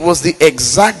 it was the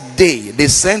exact day they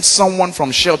sent someone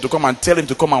from Shell to come and tell him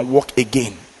to come and work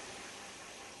again.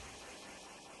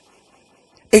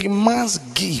 A man's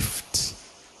gift.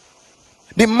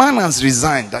 The man has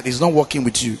resigned, that is not working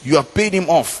with you. You have paid him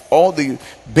off. All the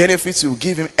benefits you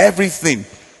give him, everything.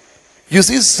 You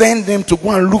still send them to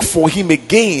go and look for him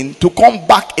again, to come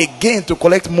back again, to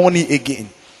collect money again.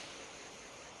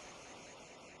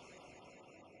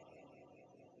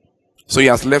 So he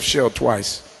has left Shell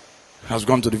twice. Has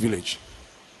gone to the village.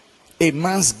 A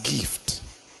man's gift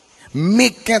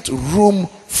maketh room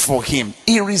for him.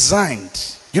 He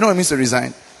resigned. You know what it means to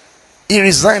resign? He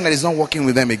resigned that he's not working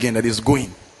with them again, that he's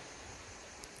going.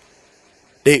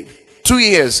 2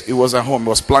 years he was at home. He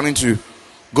was planning to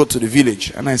go to the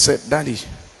village. And I said, Daddy,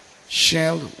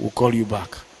 Shell will call you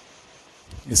back.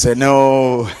 He said,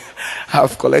 no,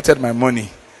 I've collected my money.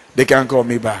 They can't call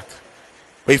me back.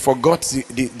 But he forgot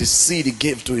the seed he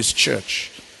gave to his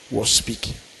church was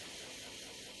speaking.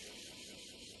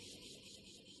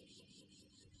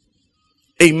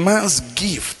 A man's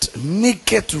gift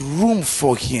maketh room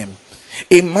for him.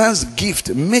 A man's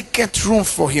gift maketh room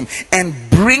for him and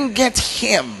bringeth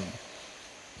him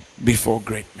before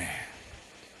great men.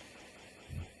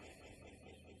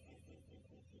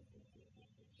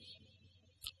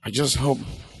 I just hope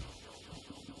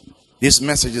this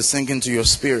message is sinking to your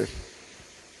spirit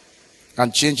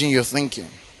and changing your thinking.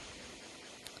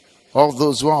 All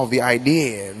those who are of the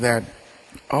idea that,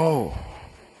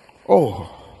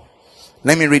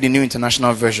 let me read the New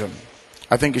International Version.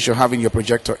 I think you should have in your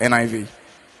projector, NIV.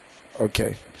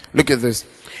 Okay. Look at this.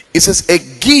 It says, a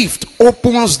gift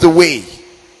opens the way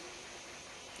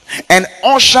and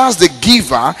ushers the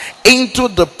giver into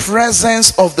the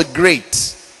presence of the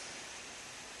great.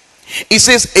 It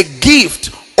says, a gift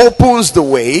opens the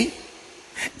way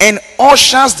and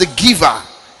ushers the giver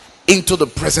into the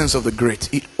presence of the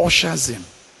great. It ushers him.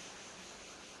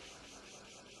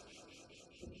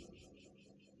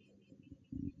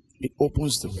 It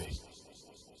opens the way.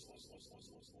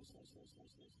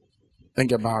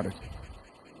 Think about it.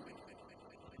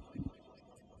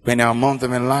 We're in our month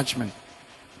of enlargement.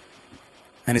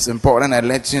 And it's important I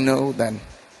let you know that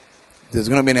there's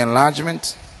going to be an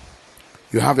enlargement.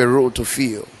 You have a role to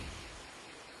fill.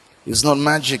 It's not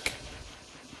magic.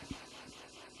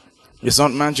 It's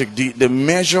not magic. The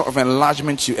measure of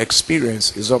enlargement you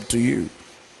experience is up to you.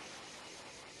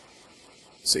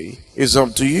 See, it's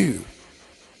up to you.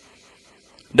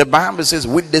 The Bible says,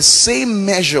 with the same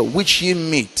measure which ye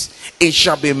meet, it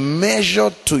shall be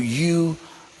measured to you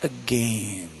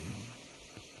again.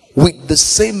 With the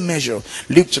same measure.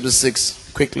 Luke chapter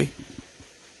 6, quickly.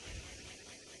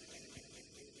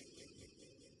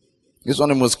 This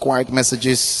one of the most quiet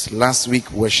messages. Last week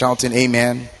we were shouting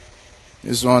amen.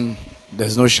 This one,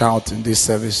 there's no shout in this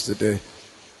service today.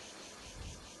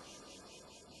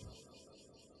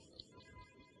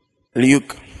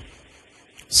 Luke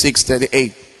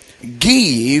 6:38.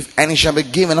 Give, and it shall be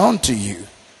given unto you.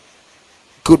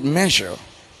 Good measure,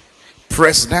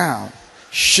 pressed down,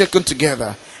 shaken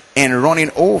together, and running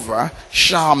over,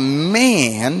 shall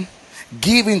men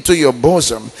give into your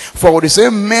bosom. For with the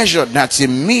same measure that you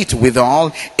meet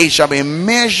withal, it shall be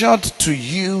measured to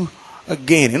you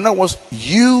again. In other words,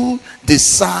 you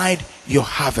decide your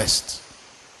harvest.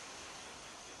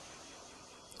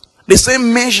 The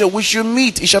same measure which you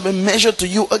meet, it shall be measured to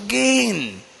you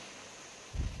again.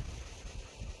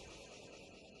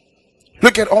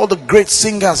 Look at all the great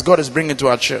singers God is bringing to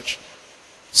our church.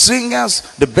 Singers,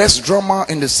 the best drummer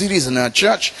in the city is in our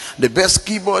church, the best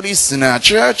keyboardist in our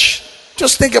church.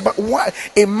 Just think about why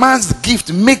a man's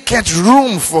gift maketh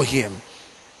room for him.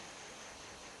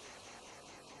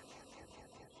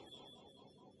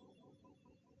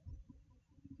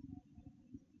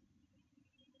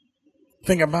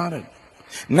 Think about it.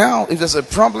 Now, if there's a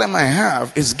problem I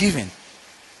have, it's giving.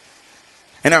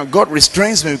 And now God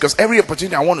restrains me because every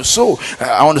opportunity I want to sow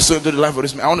into the life of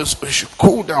this man. I want to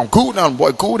cool down,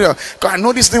 boy, cool down. God, I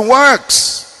know this thing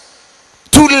works.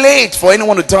 Too late for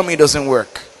anyone to tell me it doesn't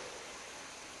work.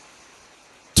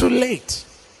 Too late.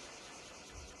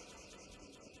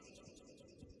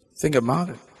 Think about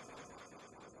it.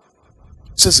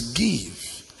 It says,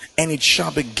 give, and it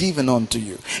shall be given unto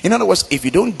you. In other words, if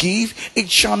you don't give, it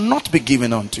shall not be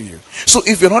given unto you. So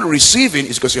if you're not receiving,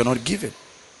 it's because you're not giving.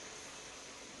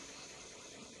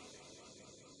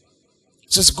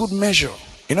 It says good measure.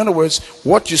 In other words,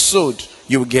 what you sowed,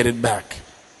 you will get it back.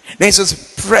 Then it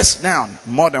says press down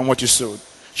more than what you sowed,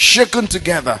 shaken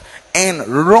together and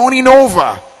running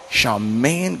over, shall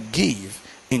men give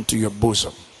into your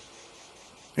bosom.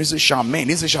 This is shall men.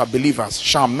 This is shall believers.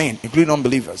 Shall men, including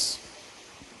unbelievers.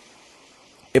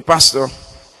 A pastor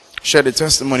shared a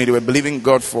testimony. They were believing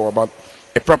God for about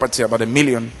a property, about $1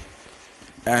 million,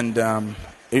 and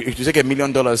it would take $1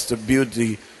 million to build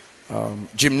the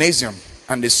gymnasium.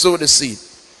 And they sowed the seed.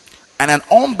 And an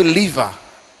unbeliever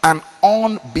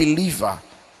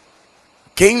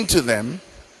came to them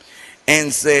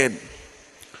and said,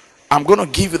 I'm going to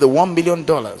give you the $1 million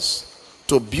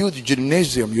to build the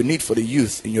gymnasium you need for the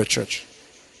youth in your church.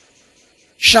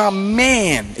 Shall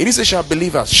men, it didn't say shall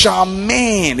believers, shall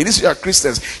men, it didn't say shall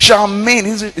Christians, shall men,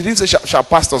 it didn't say shall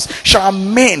pastors, shall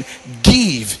men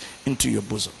give into your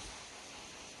bosom.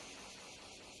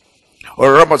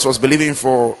 Or Roberts was believing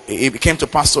for, he came to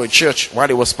pastor a church while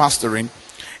he was pastoring,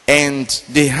 and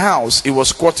the house, he was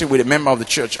squatting with a member of the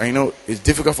church. I know it's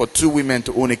difficult for two women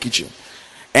to own a kitchen,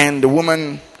 and the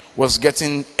woman was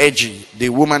getting edgy. The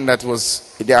woman that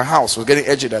was in their house was getting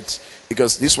edgy, that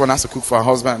because this one has to cook for her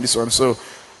husband and this one, so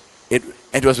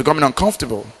it was becoming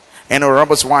uncomfortable. And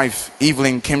Robert's wife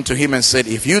Evelyn came to him and said,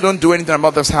 if you don't do anything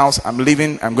about this house, I'm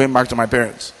leaving, I'm going back to my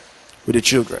parents with the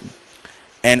children.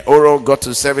 And Oro got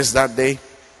to service that day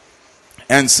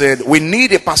and said, we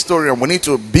need a pastorium. We need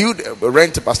to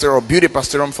rent a pastorium, build a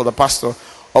pastorium for the pastor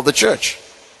of the church.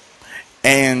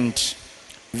 And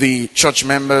the church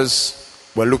members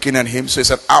were looking at him. So he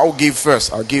said, I'll give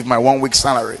first. I'll give my 1 week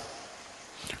salary.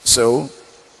 So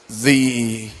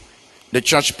the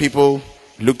church people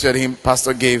looked at him,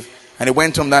 pastor gave, and he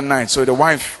went home that night. So the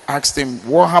wife asked him,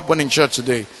 what happened in church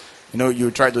today? You know, you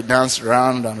tried to dance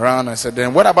round and round. I said,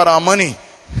 then what about our money?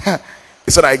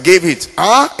 He said, I gave it.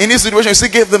 In this situation, you still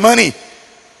gave the money.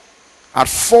 At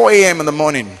 4 a.m. in the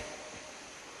morning,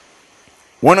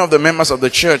 one of the members of the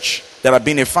church that had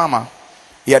been a farmer,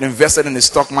 he had invested in the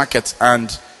stock market,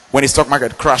 and when the stock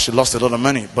market crashed, he lost a lot of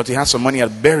money, but he had some money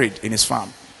had buried in his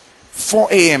farm. 4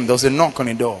 a.m. there was a knock on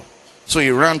the door. So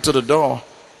he ran to the door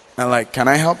and like, can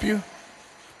I help you?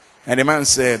 And the man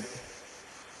said,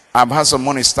 I've had some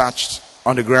money stashed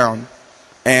on the ground,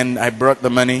 and I brought the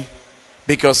money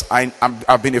because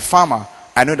I've been a farmer.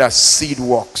 I know that seed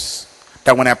works.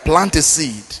 That when I plant a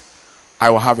seed, I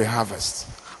will have a harvest.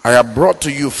 I have brought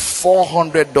to you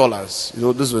 $400. You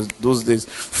know, this was those days.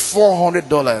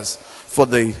 $400 for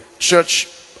the church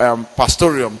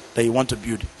pastorium that you want to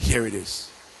build. Here it is.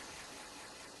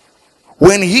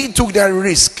 When he took that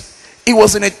risk, it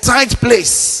was in a tight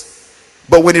place.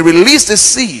 But when he released the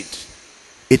seed,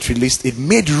 it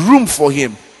made room for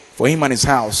him and his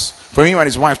house, for him and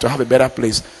his wife to have a better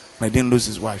place. And he didn't lose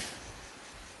his wife.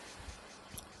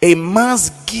 A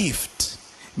man's gift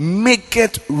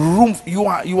maketh room. You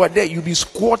are there. You'll be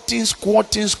squatting,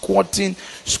 and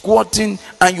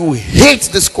you hate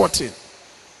the squatting.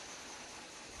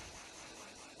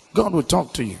 God will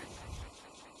talk to you,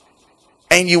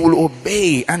 and you will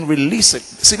obey and release it.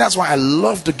 See, that's why I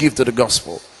love to give to the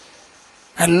gospel.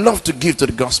 I love to give to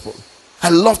the gospel. I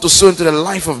love to sow into the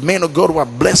life of men of God who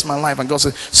have blessed my life. And God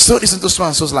said, sow this into so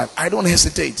and so's life. I don't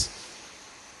hesitate.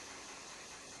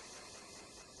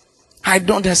 I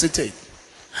don't hesitate.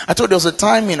 I told you there was a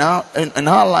time in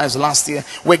our lives last year,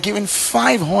 we're giving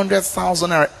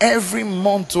 500,000 every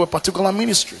month to a particular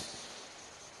ministry.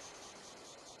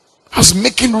 I was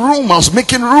making room.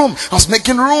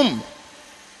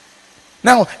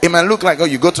 Now, it might look like, oh,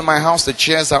 you go to my house, the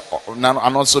chairs are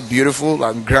not so beautiful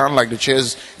and grand like the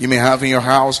chairs you may have in your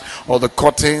house, or the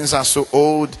curtains are so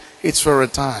old. It's for a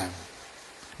time.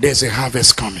 There's a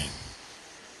harvest coming.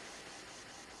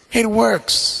 It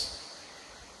works.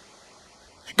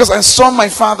 Because I saw my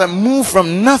father move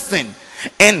from nothing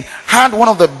and had one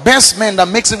of the best men that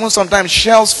makes even sometimes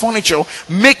shelves furniture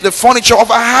make the furniture of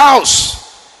a house.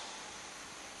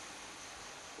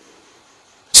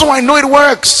 So I know it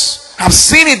works. I've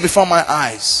seen it before my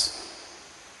eyes.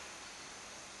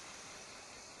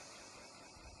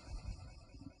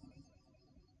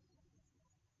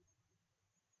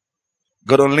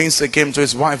 Gordon Lindsay came to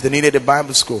his wife. They needed a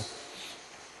Bible school.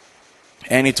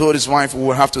 And he told his wife, we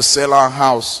will have to sell our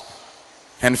house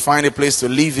and find a place to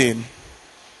live in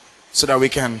so that we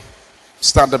can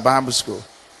start the Bible school.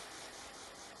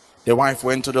 The wife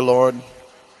went to the Lord,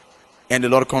 and the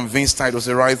Lord convinced her it was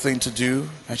the right thing to do.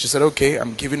 And she said, okay,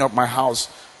 I'm giving up my house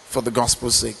for the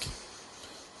gospel's sake.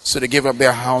 So they gave up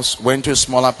their house, went to a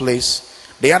smaller place.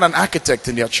 They had an architect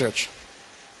in their church.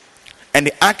 And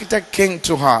the architect came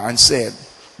to her and said,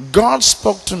 God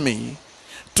spoke to me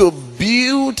to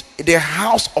build the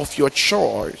house of your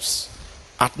choice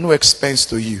at no expense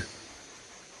to you.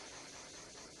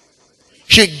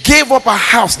 She gave up her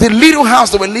house, the little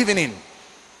house they were living in,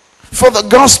 for the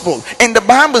gospel. And the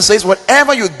Bible says,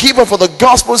 whatever you give up for the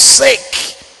gospel's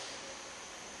sake,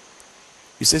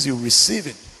 it says you receive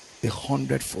it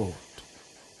 100-fold.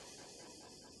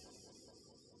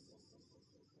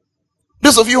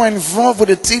 Those of you who are involved with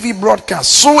the TV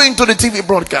broadcast, sow into the TV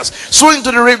broadcast, sow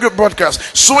into the radio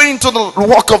broadcast, sow into the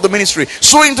work of the ministry,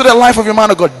 sow into the life of your man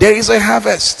of God. There is a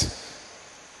harvest.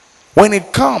 When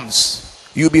it comes,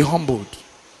 you'll be humbled.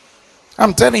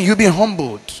 I'm telling you, you'll be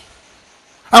humbled.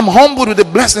 I'm humbled with the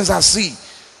blessings I see.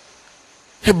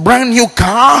 A brand new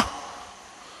car.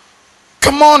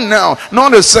 Come on now.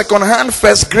 Not a second-hand,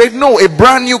 first grade. No, a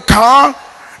brand new car.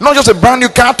 Not just a brand new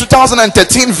car,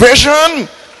 2013 version.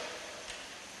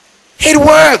 It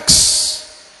works.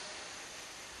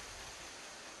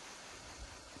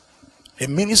 A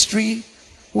ministry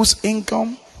whose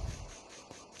income,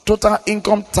 total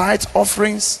income, tithes,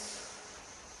 offerings,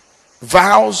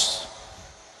 vows,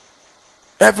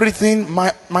 everything,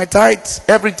 my tithes,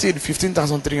 everything,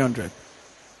 15,300.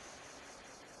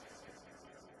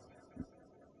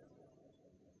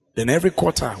 Then every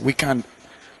quarter we can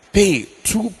pay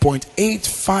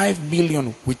 2.85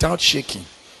 million without shaking.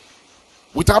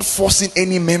 Without forcing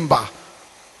any member,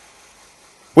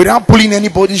 without pulling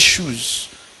anybody's shoes.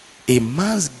 A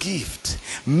man's gift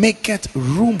maketh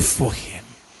room for him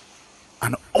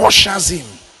and ushers him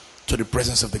to the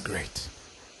presence of the great.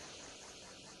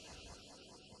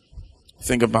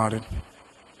 Think about it.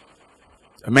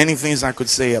 There are many things I could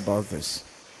say about this,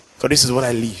 but this is what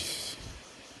I live.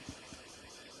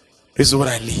 This is what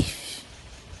I live.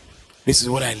 This is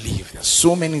what I live. There are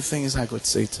so many things I could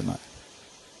say tonight.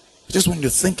 I just want you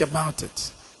to think about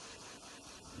it.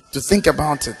 To think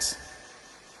about it.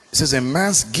 It says a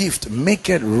man's gift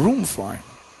maketh room for him.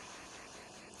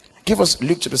 Give us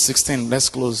Luke chapter 16. Let's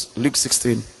close Luke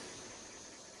 16.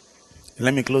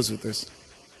 Let me close with this.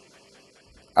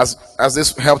 Has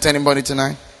this helped anybody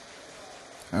tonight?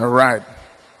 All right.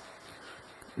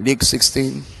 Luke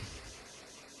 16.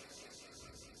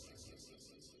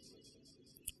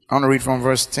 I want to read from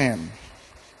verse 10.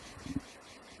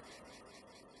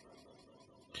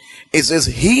 It says,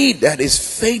 he that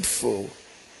is faithful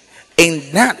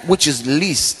in that which is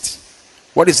least.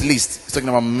 What is least? It's talking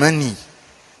about money.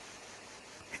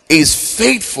 Is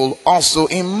faithful also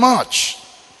in much.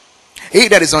 He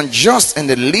that is unjust in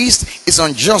the least is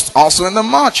unjust also in the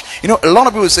much. You know, a lot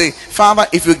of people say, Father,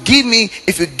 if you give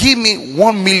me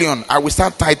 1 million, I will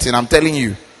start tithing. I'm telling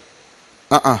you.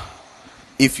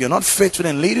 If you're not faithful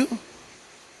in little,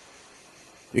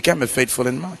 you can't be faithful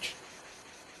in much.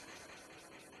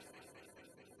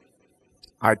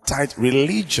 I tithe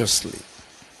religiously.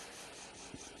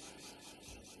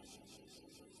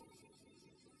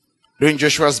 During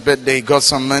Joshua's birthday, he got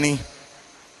some money.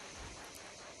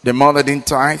 The mother didn't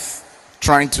tithe,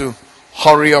 trying to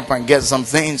hurry up and get some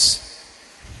things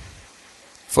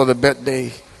for the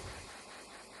birthday.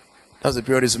 That's the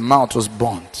period his mouth was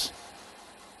burnt.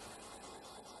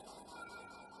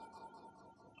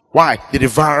 Why? The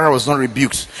devourer was not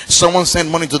rebuked. Someone sent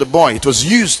money to the boy. It was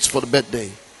used for the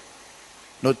birthday.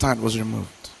 No tithe was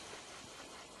removed.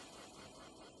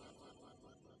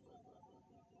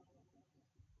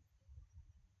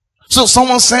 So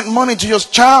someone sent money to your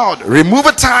child. Remove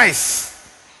a tithe.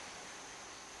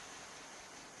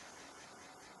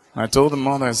 I told the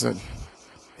mother, I said,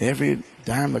 every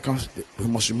dime that comes, we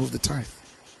must remove the tithe.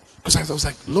 Because I was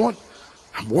like, Lord,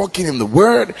 I'm walking in the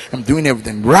word. I'm doing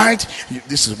everything right.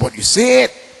 This is what you said.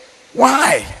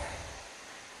 Why?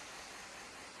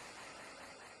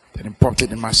 Then it popped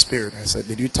it in my spirit. I said,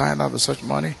 did you tithe out of such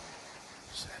money?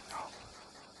 She said, no.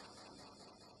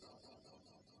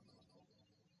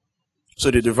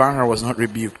 So the devourer was not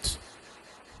rebuked.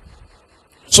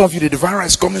 Some of you, the devourer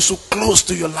is coming so close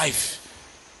to your life.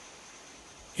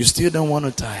 You still don't want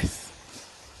to tithe.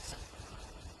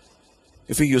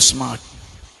 You feel you're smart.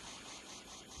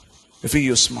 You feel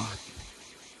you're smart.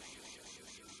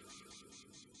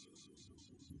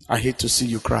 I hate to see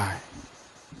you cry.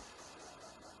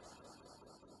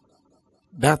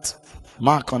 That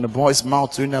mark on the boy's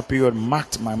mouth during that period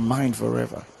marked my mind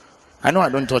forever. I know I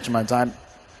don't touch my tithe,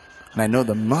 and I know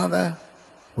the mother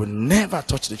will never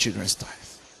touch the children's tithe.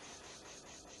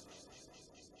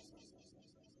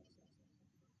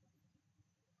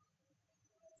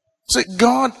 So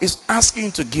God is asking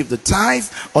you to give the tithe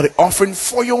or the offering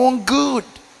for your own good.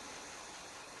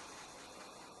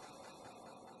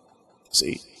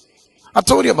 See, I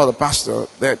told you about the pastor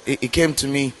that he came to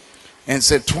me and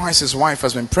said twice his wife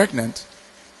has been pregnant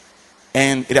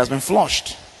and it has been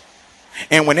flushed.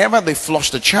 And whenever they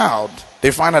flush the child,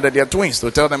 they find out that they are twins.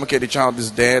 They'll tell them, okay, the child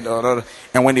is dead.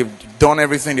 And when they've done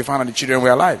everything, they find out the children were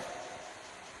alive.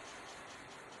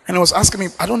 And he was asking me,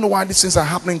 I don't know why these things are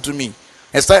happening to me.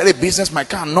 I started a business, my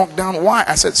car knocked down. Why?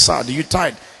 I said, sir, do you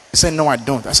tithe? He said, no, I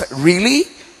don't. I said, really?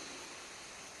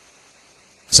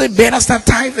 So he better start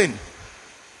tithing.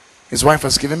 His wife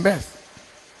has given birth.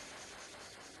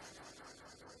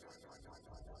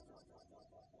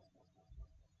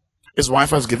 His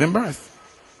wife has given birth.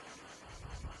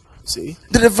 See?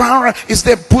 The devourer is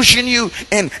there pushing you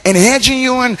and hedging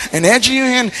you in and hedging you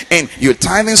in, and you're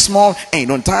tithing small and you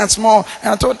don't tithe small.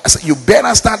 And I said, you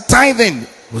better start tithing.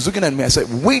 He was looking at me. I said,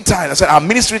 we tithe. I said, our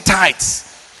ministry tithes.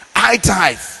 I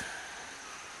tithe.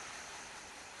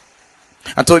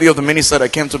 I told you of the minister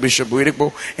that came to Bishop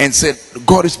Widibo and said,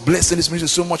 God is blessing this ministry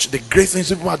so much. The great things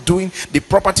people are doing, the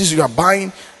properties you are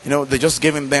buying. You know, they just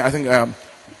gave him there, I think,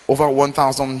 over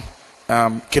 1,000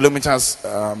 kilometers.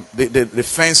 The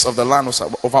fence of the land was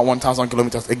over 1,000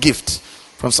 kilometers. A gift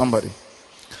from somebody.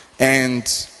 And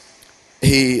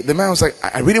the man was like,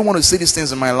 I really want to see these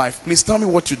things in my life. Please tell me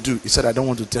what you do. He said, I don't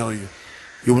want to tell you.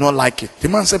 You will not like it. The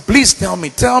man said, please tell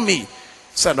me. Tell me. He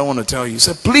said, I don't want to tell you. He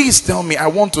said, please tell me. I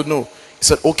want to know. He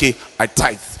said, okay, I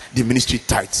tithe. The ministry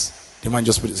tithes. The man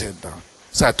just put his head down.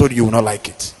 He said, I told you you will not like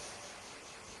it.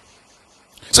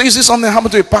 So you see something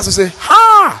happen to a pastor, say,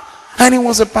 ha! And he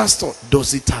was a pastor.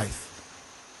 Does he tithe?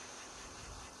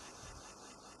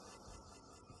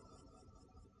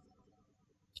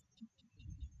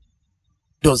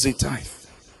 Does he tithe?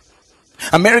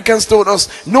 Americans told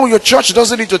us, no, your church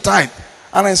doesn't need to tithe.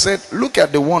 And I said, look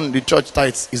at the one the church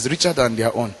tithes is richer than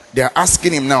their own. They are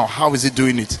asking him now, how is he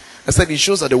doing it? I said, it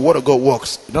shows that the word of God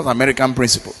works. It's not American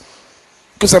principle.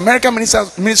 Because American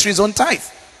ministry is on tithe.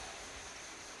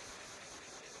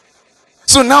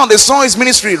 So now they saw his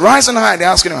ministry rising high. They're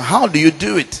asking him, how do you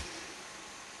do it?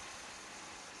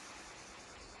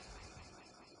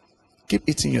 Keep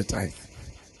eating your tithe.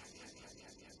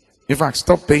 In fact,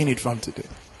 stop paying it from today.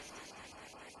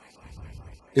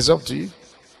 It's up to you.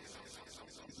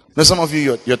 Now, some of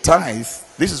you, your tithe,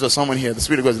 this is for someone here, the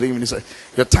Spirit of God is living inside.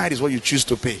 Your tithe is what you choose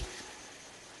to pay.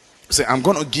 Say, I'm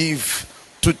going to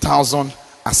give 2,000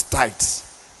 as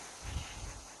tithes.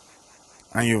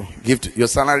 And you give your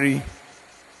salary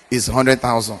is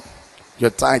 100,000.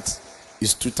 Your tithe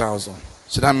is 2,000.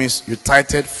 So that means you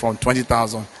tithed from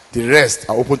 20,000. The rest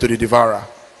are open to the devourer.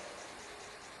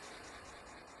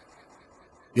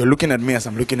 You're looking at me as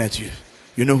I'm looking at you.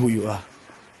 You know who you are.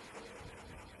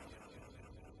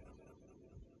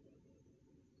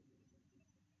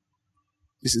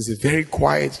 This is a very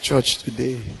quiet church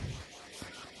today.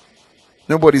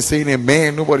 Nobody's saying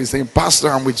amen. Nobody's saying, Pastor,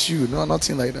 I'm with you. No,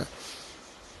 nothing like that.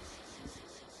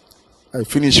 I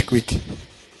finish quick.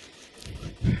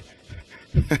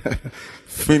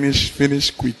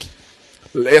 finish quick.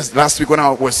 Last week when I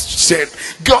was said,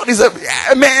 God is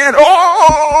a man.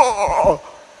 Oh,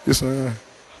 this oh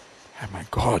my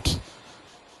God.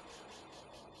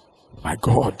 My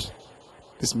God.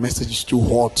 This message is too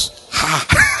hot.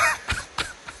 Ha.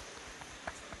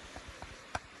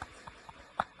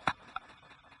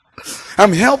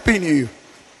 I'm helping you.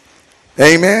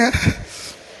 Amen.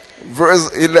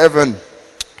 Verse 11.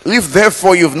 If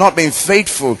therefore you've not been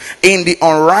faithful in the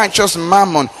unrighteous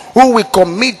mammon, who will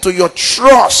commit to your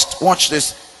trust, watch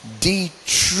this, the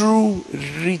true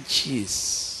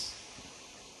riches.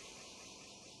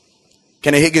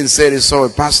 Kenneth Hagin said he saw a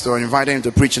pastor and invited him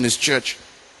to preach in his church.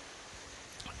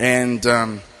 And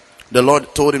the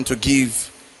Lord told him to give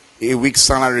a week's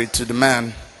salary to the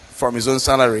man from his own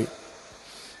salary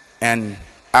and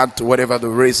add to whatever the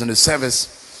raise in the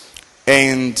service.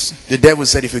 And the devil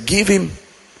said, if you give him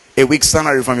a week's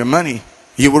salary from your money,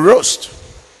 you will roast.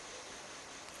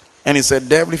 And he said,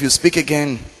 devil, if you speak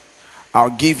again, I'll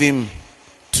give him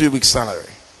 2 weeks salary.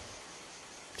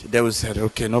 The devil said,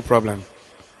 okay, no problem.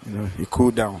 He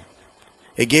cooled down.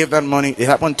 He gave that money. It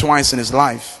happened twice in his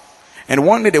life. And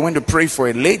one day they went to pray for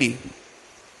a lady,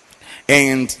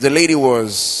 and the lady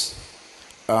was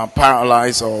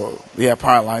paralyzed,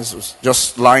 was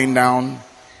just lying down,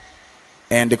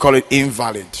 and they call it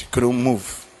invalid, couldn't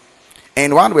move.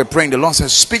 And while they were praying, the Lord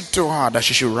said, speak to her that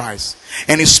she should rise.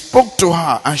 And he spoke to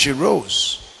her and she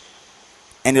rose.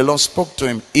 And the Lord spoke to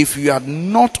him, if you had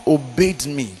not obeyed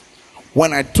me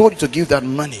when I told you to give that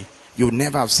money, you would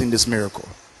never have seen this miracle.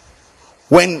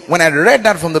 When I read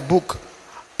that from the book,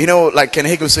 like Ken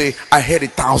Hagin say, I heard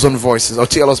 1,000 voices. Or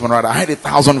T.L. Osborne, I heard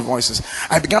 1,000 voices.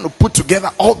 I began to put together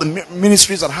all the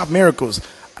ministries that have miracles.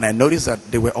 And I noticed that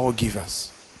they were all givers.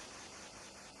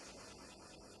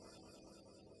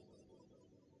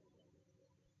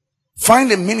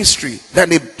 Find a ministry that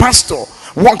the pastor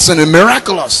works in the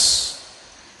miraculous.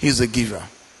 He's a giver.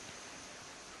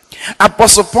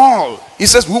 Apostle Paul, he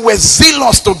says, we were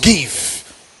zealous to give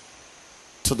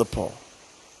to the poor.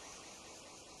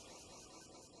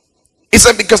 He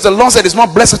said, because the Lord said it's more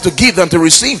blessed to give than to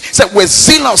receive. He said, we're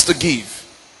zealous to give.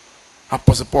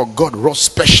 Apostle Paul, God wrought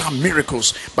special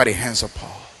miracles by the hands of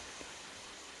Paul.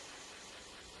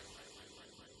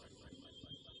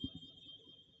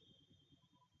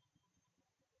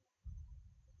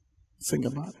 Think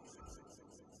about it.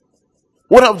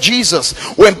 What of Jesus?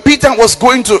 When Judas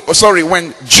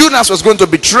was going to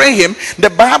betray him, the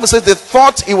Bible says they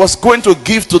thought he was going to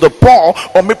give to the poor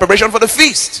or make preparation for the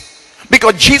feast.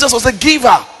 Because Jesus was a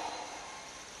giver.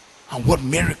 And what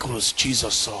miracles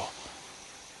Jesus saw.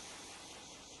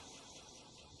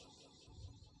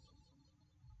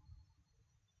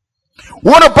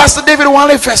 What of Pastor David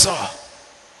Wale saw?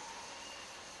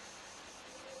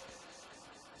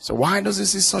 So why does he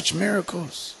see such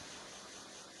miracles?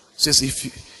 It says,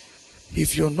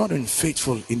 if you're not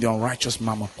unfaithful in the unrighteous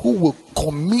mammon, who will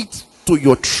commit to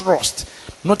your trust?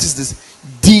 Notice this,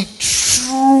 the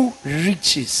true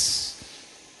riches.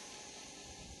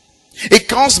 It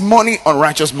calls money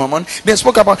unrighteous mammon. They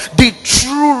spoke about the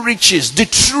true riches, the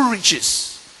true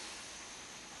riches.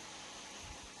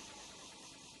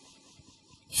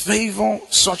 Favor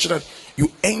such that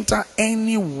you enter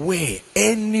anywhere,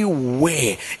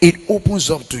 it opens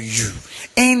up to you.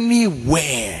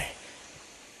 Anywhere,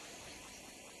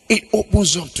 it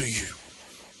opens up to you.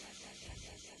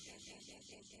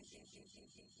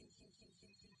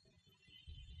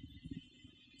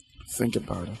 Think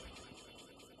about it.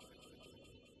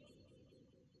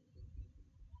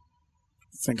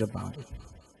 Think about it.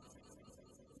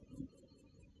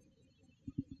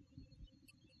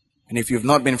 And if you've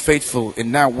not been faithful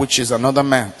in that which is another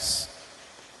man's,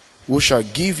 who shall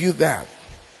give you that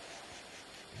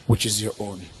which is your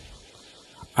own?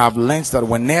 I've learned that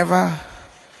whenever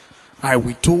I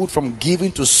withhold from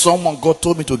giving to someone God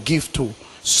told me to give to,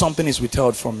 something is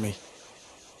withheld from me.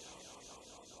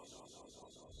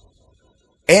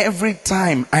 Every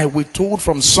time I withhold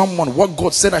from someone what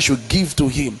God said I should give to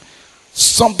him,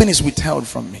 something is withheld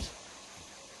from me.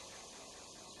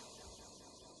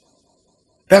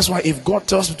 That's why if God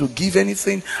tells me to give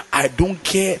anything, I don't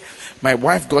care. My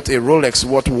wife got a Rolex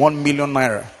worth 1 million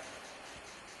naira.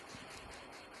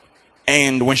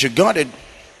 And when she got it,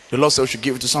 the Lord said we should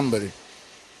give it to somebody.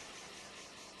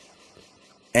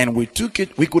 And we took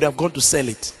it. We could have gone to sell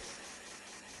it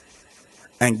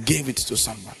and gave it to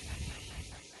someone.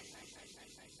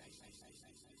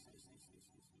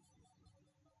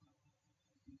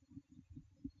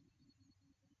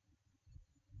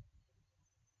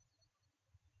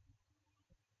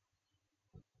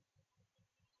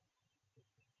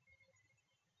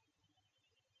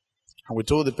 And we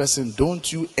told the person,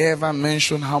 don't you ever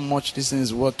mention how much this thing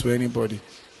is worth to anybody.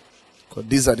 Because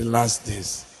these are the last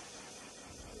days.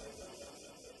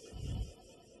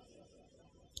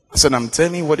 I said, I'm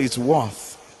telling you what it's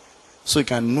worth, so you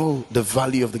can know the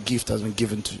value of the gift that has been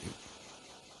given to you.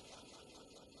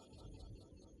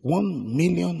 1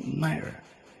 million naira.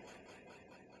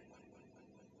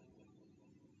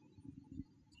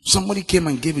 Somebody came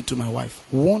and gave it to my wife.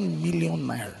 1 million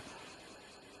naira.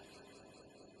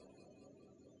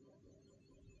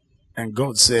 And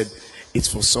God said, it's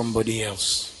for somebody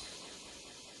else.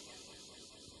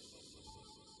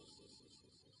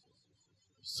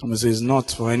 Someone says,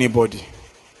 not for anybody.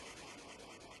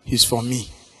 It's for me.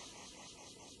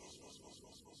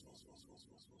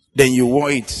 Then you wore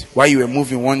it. While you were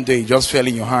moving one day, it just fell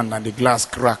in your hand and the glass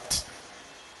cracked.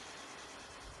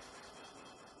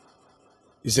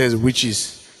 He says, which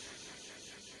is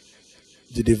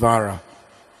the devourer.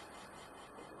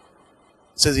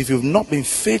 It says, if you've not been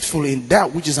faithful in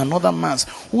that which is another man's,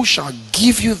 who shall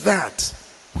give you that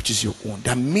which is your own?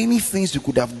 There are many things you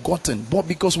could have gotten, but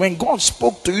because when God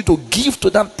spoke to you to give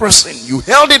to that person, you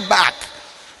held it back.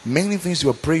 Many things you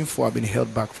were praying for have been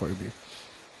held back for a bit.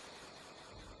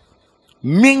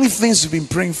 Many things you've been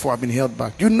praying for have been held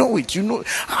back. You know it. You know,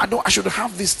 I should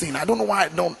have this thing. I don't know why I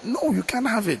don't. No, you can't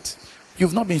have it.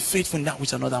 You've not been faithful in that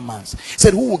which another man's. He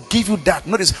said, who will give you that?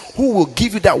 Notice, who will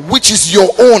give you that which is your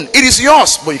own? It is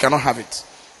yours, but you cannot have it.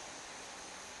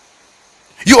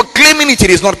 You are claiming it, it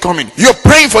is not coming. You are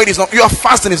praying for it, it is not. You are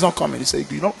fasting, it is not coming. He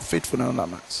said, you're not faithful in another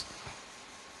man's.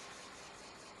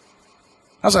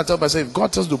 That's why I tell myself, if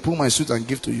God tells you to pull my suit and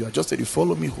give to you, I just said, you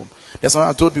follow me home. That's why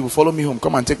I told people, follow me home.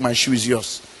 Come and take my shoes,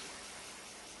 yours.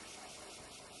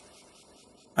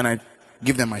 And I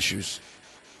give them my shoes.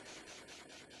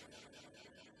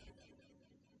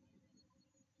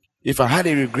 If I had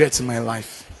a regret in my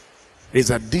life, it is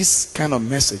that this kind of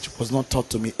message was not taught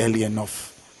to me early enough.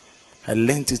 I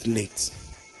learned it late.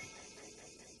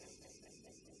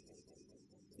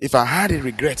 If I had a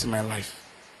regret in my life,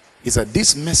 it's that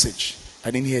this message, I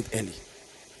didn't hear it early.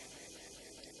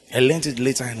 I learned it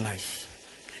later in life.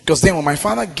 Because then when my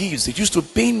father gives, it used to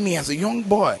pain me as a young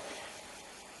boy.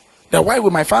 That why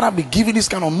would my father be giving this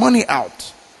kind of money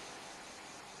out?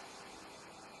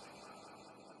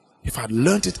 If I'd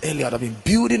learned it earlier, I'd have been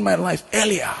building my life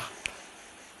earlier.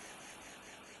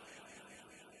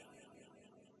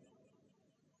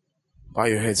 Bow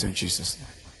your heads in Jesus' name.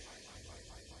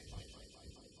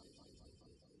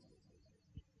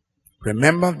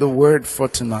 Remember the word for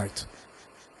tonight.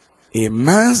 A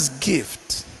man's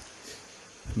gift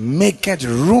maketh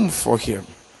room for him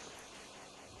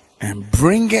and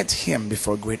bringeth him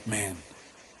before great men.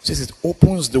 It says it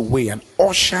opens the way and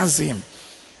ushers him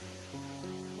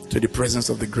to the presence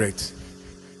of the great.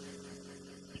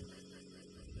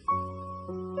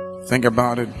 Think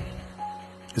about it.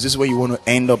 Is this where you want to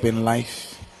end up in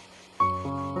life?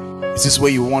 Is this where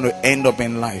you want to end up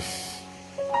in life?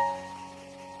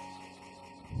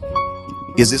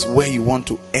 Is this where you want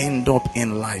to end up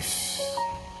in life?